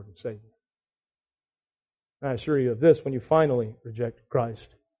Christ as Lord and Savior. And I assure you of this, when you finally reject Christ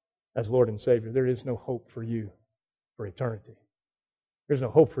as Lord and Savior, there is no hope for you for eternity. There's no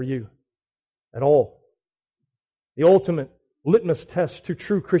hope for you at all. The ultimate litmus test to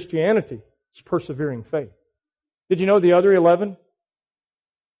true Christianity is persevering faith. Did you know the other 11?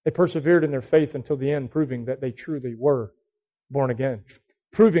 They persevered in their faith until the end, proving that they truly were born again.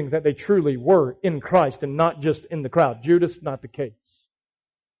 Proving that they truly were in Christ and not just in the crowd. Judas, not the case.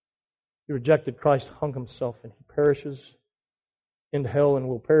 He rejected Christ, hung himself, and he perishes in hell and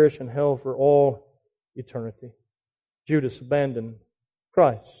will perish in hell for all eternity. Judas abandoned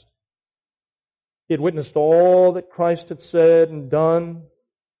Christ. He had witnessed all that Christ had said and done,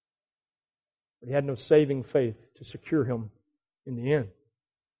 but he had no saving faith to secure him in the end.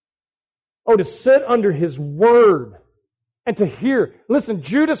 Oh, to sit under His Word and to hear. Listen,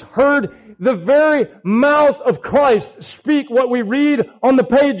 Judas heard the very mouth of Christ speak what we read on the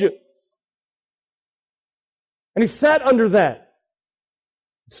pages. And he sat under that.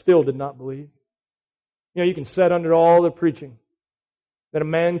 Still did not believe. You know, you can sit under all the preaching that a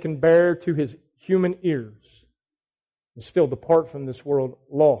man can bear to his human ears and still depart from this world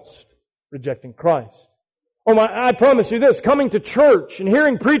lost, rejecting Christ. Oh my, I promise you this, coming to church and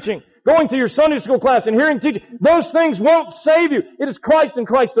hearing preaching, going to your Sunday school class and hearing teaching, those things won't save you. It is Christ and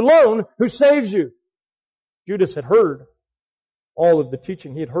Christ alone who saves you. Judas had heard all of the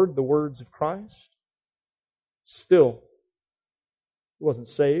teaching. He had heard the words of Christ. Still, he wasn't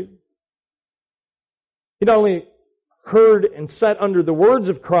saved. He not only heard and sat under the words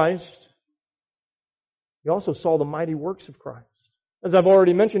of Christ, he also saw the mighty works of Christ. As I've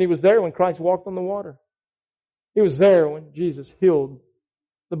already mentioned, he was there when Christ walked on the water. He was there when Jesus healed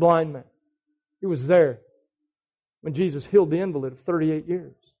the blind man. He was there when Jesus healed the invalid of 38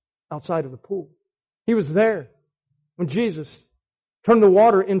 years outside of the pool. He was there when Jesus turned the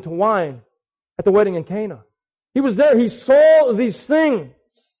water into wine at the wedding in Cana. He was there. He saw these things.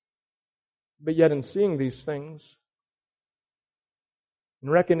 But yet in seeing these things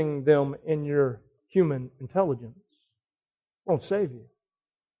and reckoning them in your human intelligence won't save you.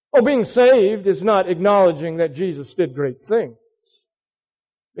 Oh, being saved is not acknowledging that Jesus did great things.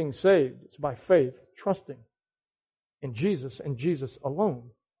 Being saved is by faith, trusting in Jesus and Jesus alone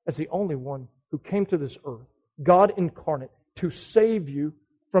as the only one who came to this earth, God incarnate, to save you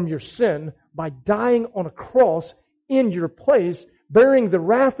from your sin by dying on a cross in your place, bearing the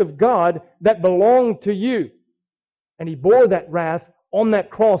wrath of God that belonged to you. And He bore that wrath on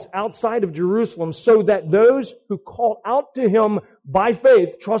that cross outside of Jerusalem so that those who call out to Him by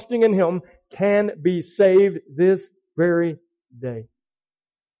faith, trusting in Him, can be saved this very day.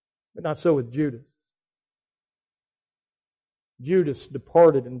 But not so with Judas. Judas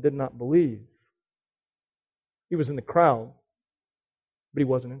departed and did not believe. He was in the crowd, but he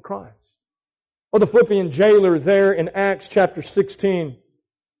wasn't in Christ. Or the Philippian jailer there in Acts chapter 16.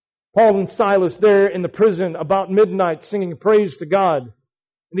 Paul and Silas there in the prison about midnight singing praise to God.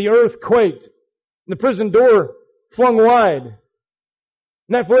 And the earth quaked. And the prison door flung wide. And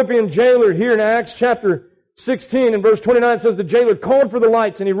that Philippian jailer here in Acts chapter 16 and verse 29 says the jailer called for the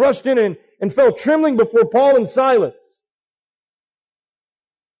lights and he rushed in and fell trembling before Paul and Silas.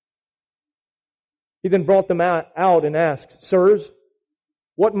 He then brought them out and asked, Sirs,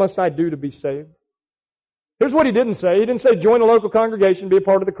 what must I do to be saved? Here's what he didn't say. He didn't say join a local congregation, be a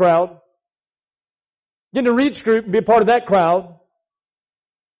part of the crowd. Get in a reach group and be a part of that crowd.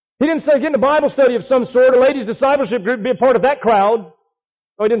 He didn't say get in a Bible study of some sort, a ladies' discipleship group, be a part of that crowd.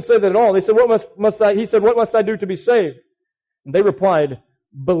 No, he didn't say that at all. They said, He said, what must I do to be saved? And they replied,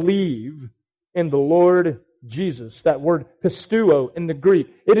 believe in the Lord Jesus. That word pisteuo in the Greek.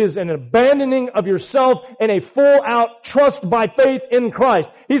 It is an abandoning of yourself and a full-out trust by faith in Christ.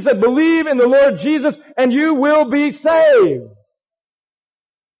 He said, believe in the Lord Jesus and you will be saved.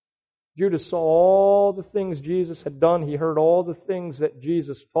 Judas saw all the things Jesus had done. He heard all the things that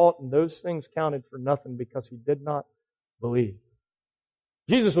Jesus taught, and those things counted for nothing because he did not believe.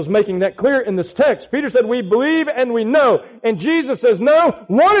 Jesus was making that clear in this text. Peter said, we believe and we know. And Jesus says, no,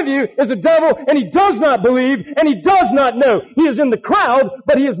 one of you is a devil and he does not believe and he does not know. He is in the crowd,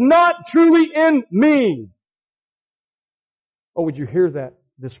 but he is not truly in me. Oh, would you hear that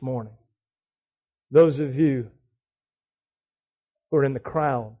this morning? Those of you who are in the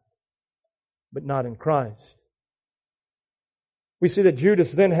crowd, but not in Christ. We see that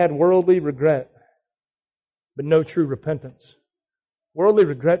Judas then had worldly regret, but no true repentance. Worldly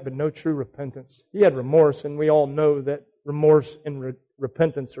regret, but no true repentance. He had remorse, and we all know that remorse and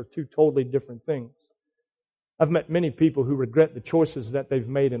repentance are two totally different things. I've met many people who regret the choices that they've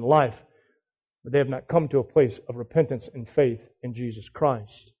made in life, but they have not come to a place of repentance and faith in Jesus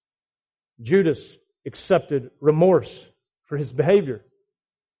Christ. Judas accepted remorse for his behavior.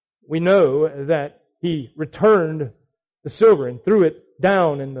 We know that he returned the silver and threw it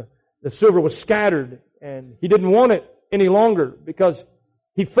down, and the silver was scattered, and he didn't want it any longer because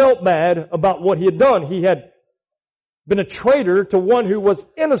he felt bad about what he had done. He had been a traitor to one who was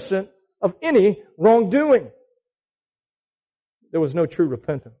innocent of any wrongdoing. There was no true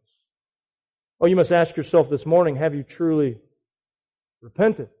repentance. Oh, you must ask yourself this morning, have you truly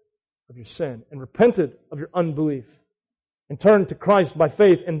repented of your sin and repented of your unbelief and turned to Christ by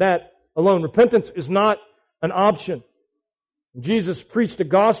faith in that alone? Repentance is not an option. When Jesus preached the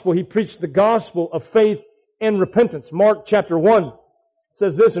gospel, He preached the gospel of faith and repentance. Mark chapter 1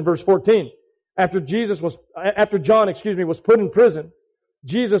 says this in verse 14. After John was put in prison,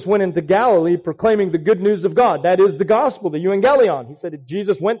 Jesus went into Galilee proclaiming the good news of God. That is the gospel, the euangelion. He said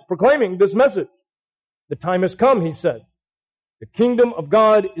Jesus went proclaiming this message. The time has come, He said. The kingdom of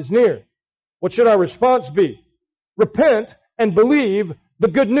God is near. What should our response be? Repent and believe the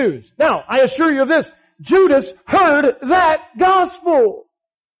good news. Now, I assure you of this. Judas heard that gospel.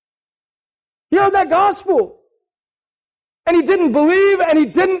 He heard that gospel. And he didn't believe and he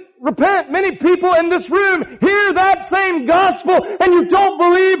didn't repent. Many people in this room hear that same gospel and you don't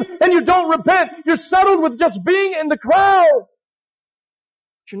believe and you don't repent. You're settled with just being in the crowd.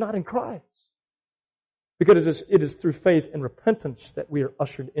 But you're not in Christ. Because it is through faith and repentance that we are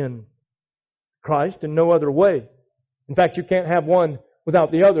ushered in Christ in no other way. In fact, you can't have one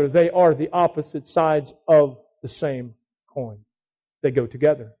without the other. They are the opposite sides of the same coin. They go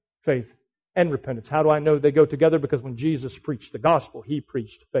together. Faith and repentance. How do I know they go together? Because when Jesus preached the gospel, He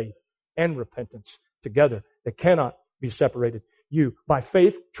preached faith and repentance together. They cannot be separated. You, by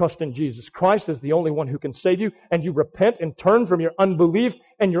faith, trust in Jesus Christ as the only one who can save you, and you repent and turn from your unbelief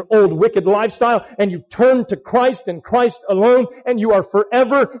and your old wicked lifestyle, and you turn to Christ and Christ alone, and you are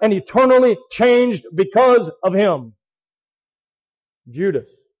forever and eternally changed because of Him. Judas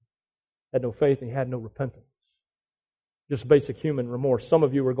had no faith and he had no repentance. Just basic human remorse. Some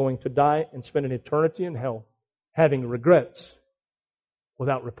of you are going to die and spend an eternity in hell having regrets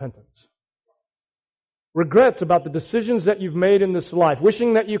without repentance. Regrets about the decisions that you've made in this life,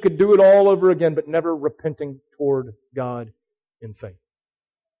 wishing that you could do it all over again, but never repenting toward God in faith.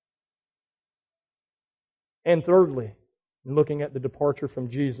 And thirdly, in looking at the departure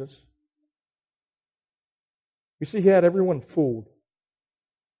from Jesus, you see, He had everyone fooled,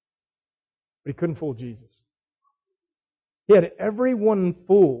 but He couldn't fool Jesus. He had everyone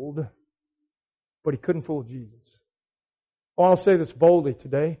fooled, but He couldn't fool Jesus. Oh, I'll say this boldly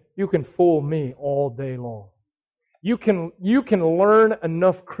today. You can fool me all day long. You can learn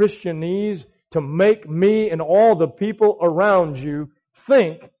enough Christianese to make me and all the people around you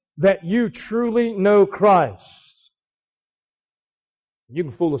think that you truly know Christ. You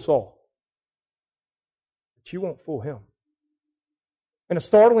can fool us all, but you won't fool Him. And a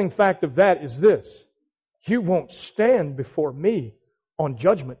startling fact of that is this: you won't stand before me on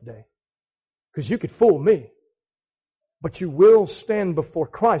Judgment Day, because you could fool me, but you will stand before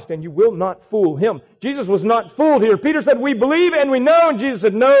Christ and you will not fool Him. Jesus was not fooled here. Peter said, we believe and we know. And Jesus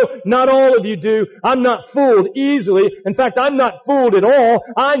said, no, not all of you do. I'm not fooled easily. In fact, I'm not fooled at all.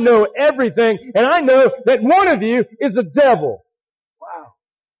 I know everything. And I know that one of you is a devil. Wow.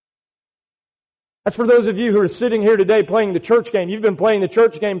 That's for those of you who are sitting here today playing the church game. You've been playing the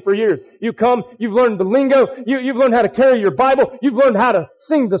church game for years. You come, you've learned the lingo, you've learned how to carry your Bible, you've learned how to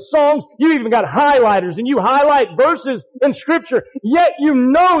sing the songs, you even got highlighters and you highlight verses in Scripture, yet you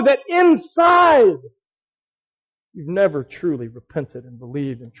know that inside you've never truly repented and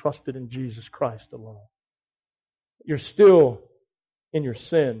believed and trusted in Jesus Christ alone. You're still in your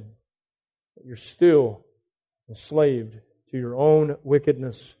sin. You're still enslaved to your own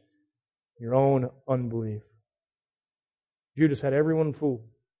wickedness, your own unbelief. Judas had everyone fooled,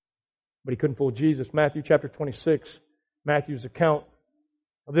 but he couldn't fool Jesus. Matthew chapter 26, Matthew's account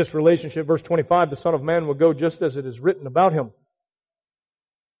of this relationship, verse 25, the Son of Man will go just as it is written about Him.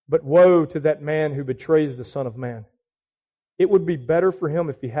 But woe to that man who betrays the Son of Man. It would be better for him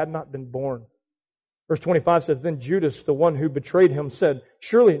if he had not been born. Verse 25 says, Then Judas, the one who betrayed Him, said,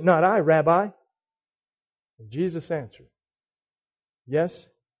 Surely not I, Rabbi. And Jesus answered, Yes,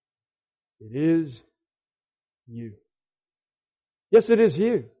 it is you. Yes, it is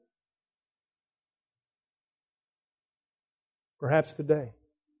you. Perhaps today.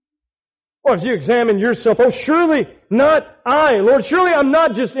 Or as you examine yourself, oh, surely not I, Lord. Surely I'm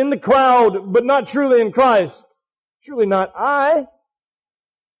not just in the crowd, but not truly in Christ. Surely not I.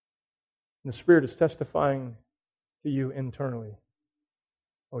 And the Spirit is testifying to you internally.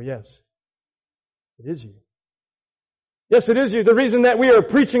 Oh, yes, it is you. Yes, it is you. The reason that we are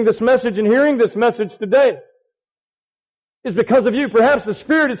preaching this message and hearing this message today is because of you. Perhaps the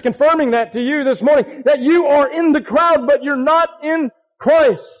Spirit is confirming that to you this morning, that you are in the crowd, but you're not in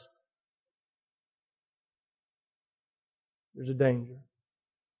Christ. There's a danger.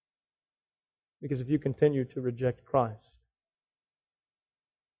 Because if you continue to reject Christ,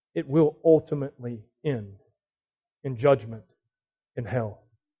 it will ultimately end in judgment in hell.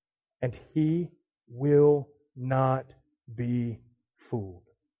 And He will not be fooled.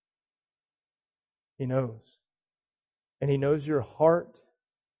 He knows. And He knows your heart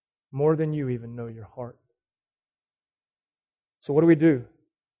more than you even know your heart. So what do we do?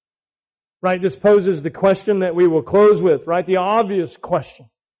 Right, this poses the question that we will close with, right? The obvious question.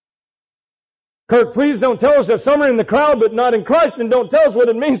 Kirk, please don't tell us that some are in the crowd but not in Christ, and don't tell us what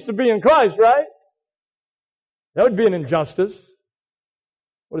it means to be in Christ, right? That would be an injustice.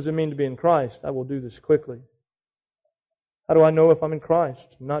 What does it mean to be in Christ? I will do this quickly. How do I know if I'm in Christ?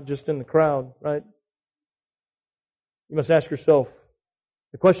 Not just in the crowd, right? You must ask yourself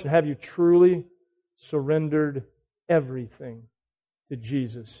the question, have you truly surrendered everything to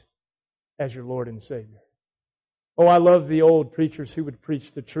Jesus as your Lord and Savior? Oh, I love the old preachers who would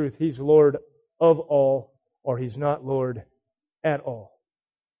preach the truth. He's Lord of all, or He's not Lord at all.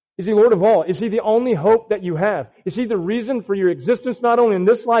 Is He Lord of all? Is He the only hope that you have? Is He the reason for your existence, not only in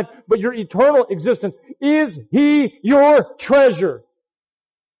this life, but your eternal existence? Is He your treasure?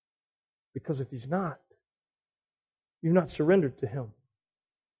 Because if He's not, you've not surrendered to Him.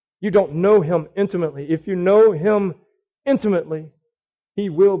 You don't know Him intimately. If you know Him intimately, He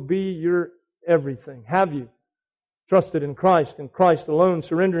will be your everything. Have you trusted in Christ and Christ alone,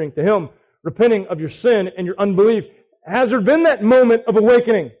 surrendering to Him, repenting of your sin and your unbelief? Has there been that moment of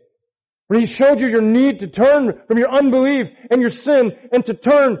awakening where He showed you your need to turn from your unbelief and your sin and to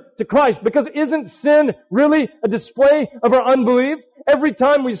turn to Christ? Because isn't sin really a display of our unbelief? Every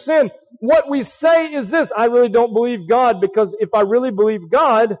time we sin, what we say is this: I really don't believe God, because if I really believe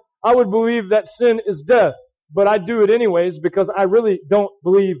God, I would believe that sin is death. But I do it anyways because I really don't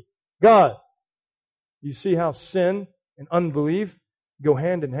believe God. You see how sin and unbelief go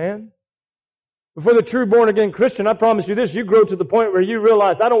hand in hand. But for the true born-again Christian, I promise you this, you grow to the point where you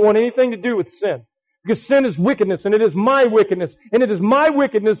realize, I don't want anything to do with sin. Because sin is wickedness, and it is my wickedness, and it is my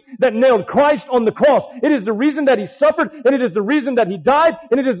wickedness that nailed Christ on the cross. It is the reason that He suffered, and it is the reason that He died,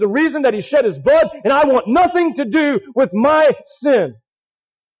 and it is the reason that He shed His blood, and I want nothing to do with my sin.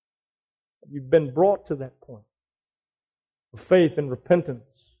 You've been brought to that point of faith and repentance.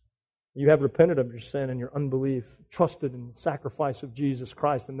 You have repented of your sin and your unbelief, trusted in the sacrifice of Jesus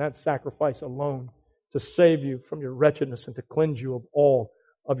Christ, and that sacrifice alone to save you from your wretchedness and to cleanse you of all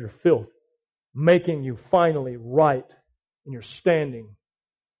of your filth, making you finally right in your standing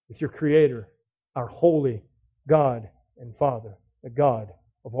with your Creator, our holy God and Father, the God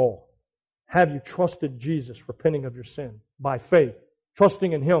of all. Have you trusted Jesus, repenting of your sin by faith,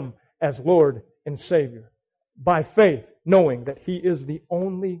 trusting in Him as Lord and Savior, by faith, knowing that He is the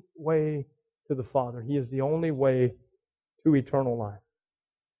only way to the Father. He is the only way to eternal life.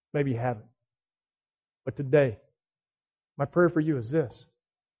 Maybe you haven't. But today, my prayer for you is this.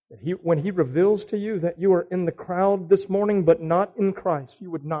 That when He reveals to you that you are in the crowd this morning but not in Christ, you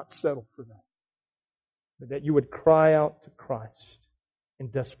would not settle for that. But that you would cry out to Christ in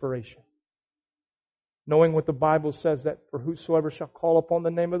desperation. Knowing what the Bible says, that for whosoever shall call upon the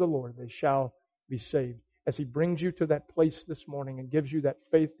name of the Lord, they shall be saved. As He brings you to that place this morning and gives you that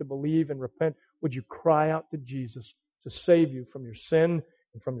faith to believe and repent, would you cry out to Jesus to save you from your sin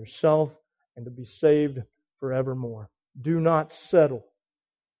and from yourself and to be saved forevermore. Do not settle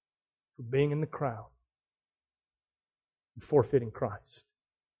for being in the crowd and forfeiting Christ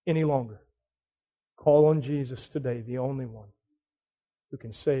any longer. Call on Jesus today, the only one who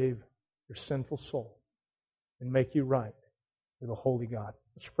can save your sinful soul and make you right with a holy God.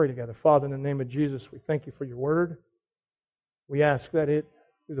 Let's pray together. Father, in the name of Jesus, we thank You for Your Word. We ask that it,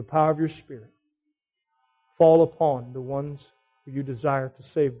 through the power of Your Spirit, fall upon the ones who You desire to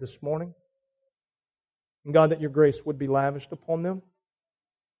save this morning. And God, that Your grace would be lavished upon them.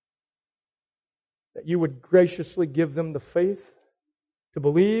 That You would graciously give them the faith to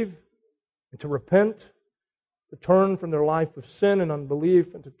believe and to repent, to turn from their life of sin and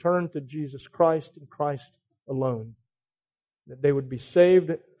unbelief and to turn to Jesus Christ and Christ alone. That they would be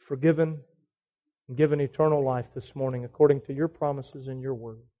saved, forgiven, and given eternal life this morning according to Your promises in Your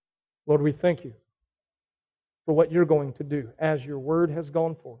Word. Lord, we thank You for what You're going to do as Your Word has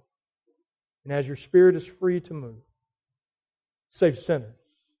gone forth and as Your Spirit is free to move. Save sinners.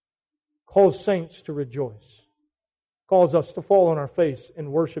 Cause saints to rejoice. Cause us to fall on our face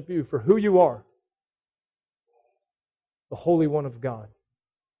and worship You for who You are, the Holy One of God,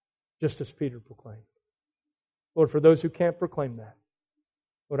 just as Peter proclaimed. Lord, for those who can't proclaim that,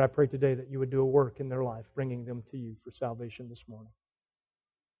 Lord, I pray today that You would do a work in their life, bringing them to You for salvation this morning.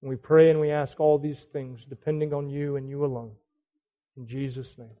 And we pray and we ask all these things, depending on You and You alone. In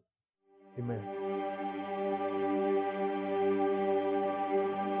Jesus' name, amen.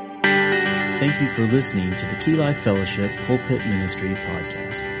 Thank you for listening to the Key Life Fellowship Pulpit Ministry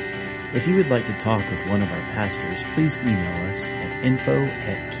podcast. If you would like to talk with one of our pastors, please email us at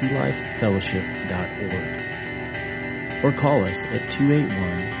info@keylifefellowship.org. Or call us at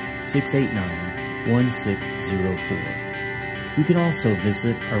 281-689-1604. You can also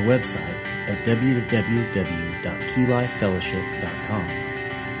visit our website at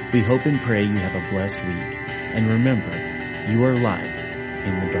www.keylifefellowship.com. We hope and pray you have a blessed week. And remember, you are light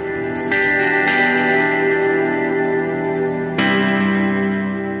in the darkness.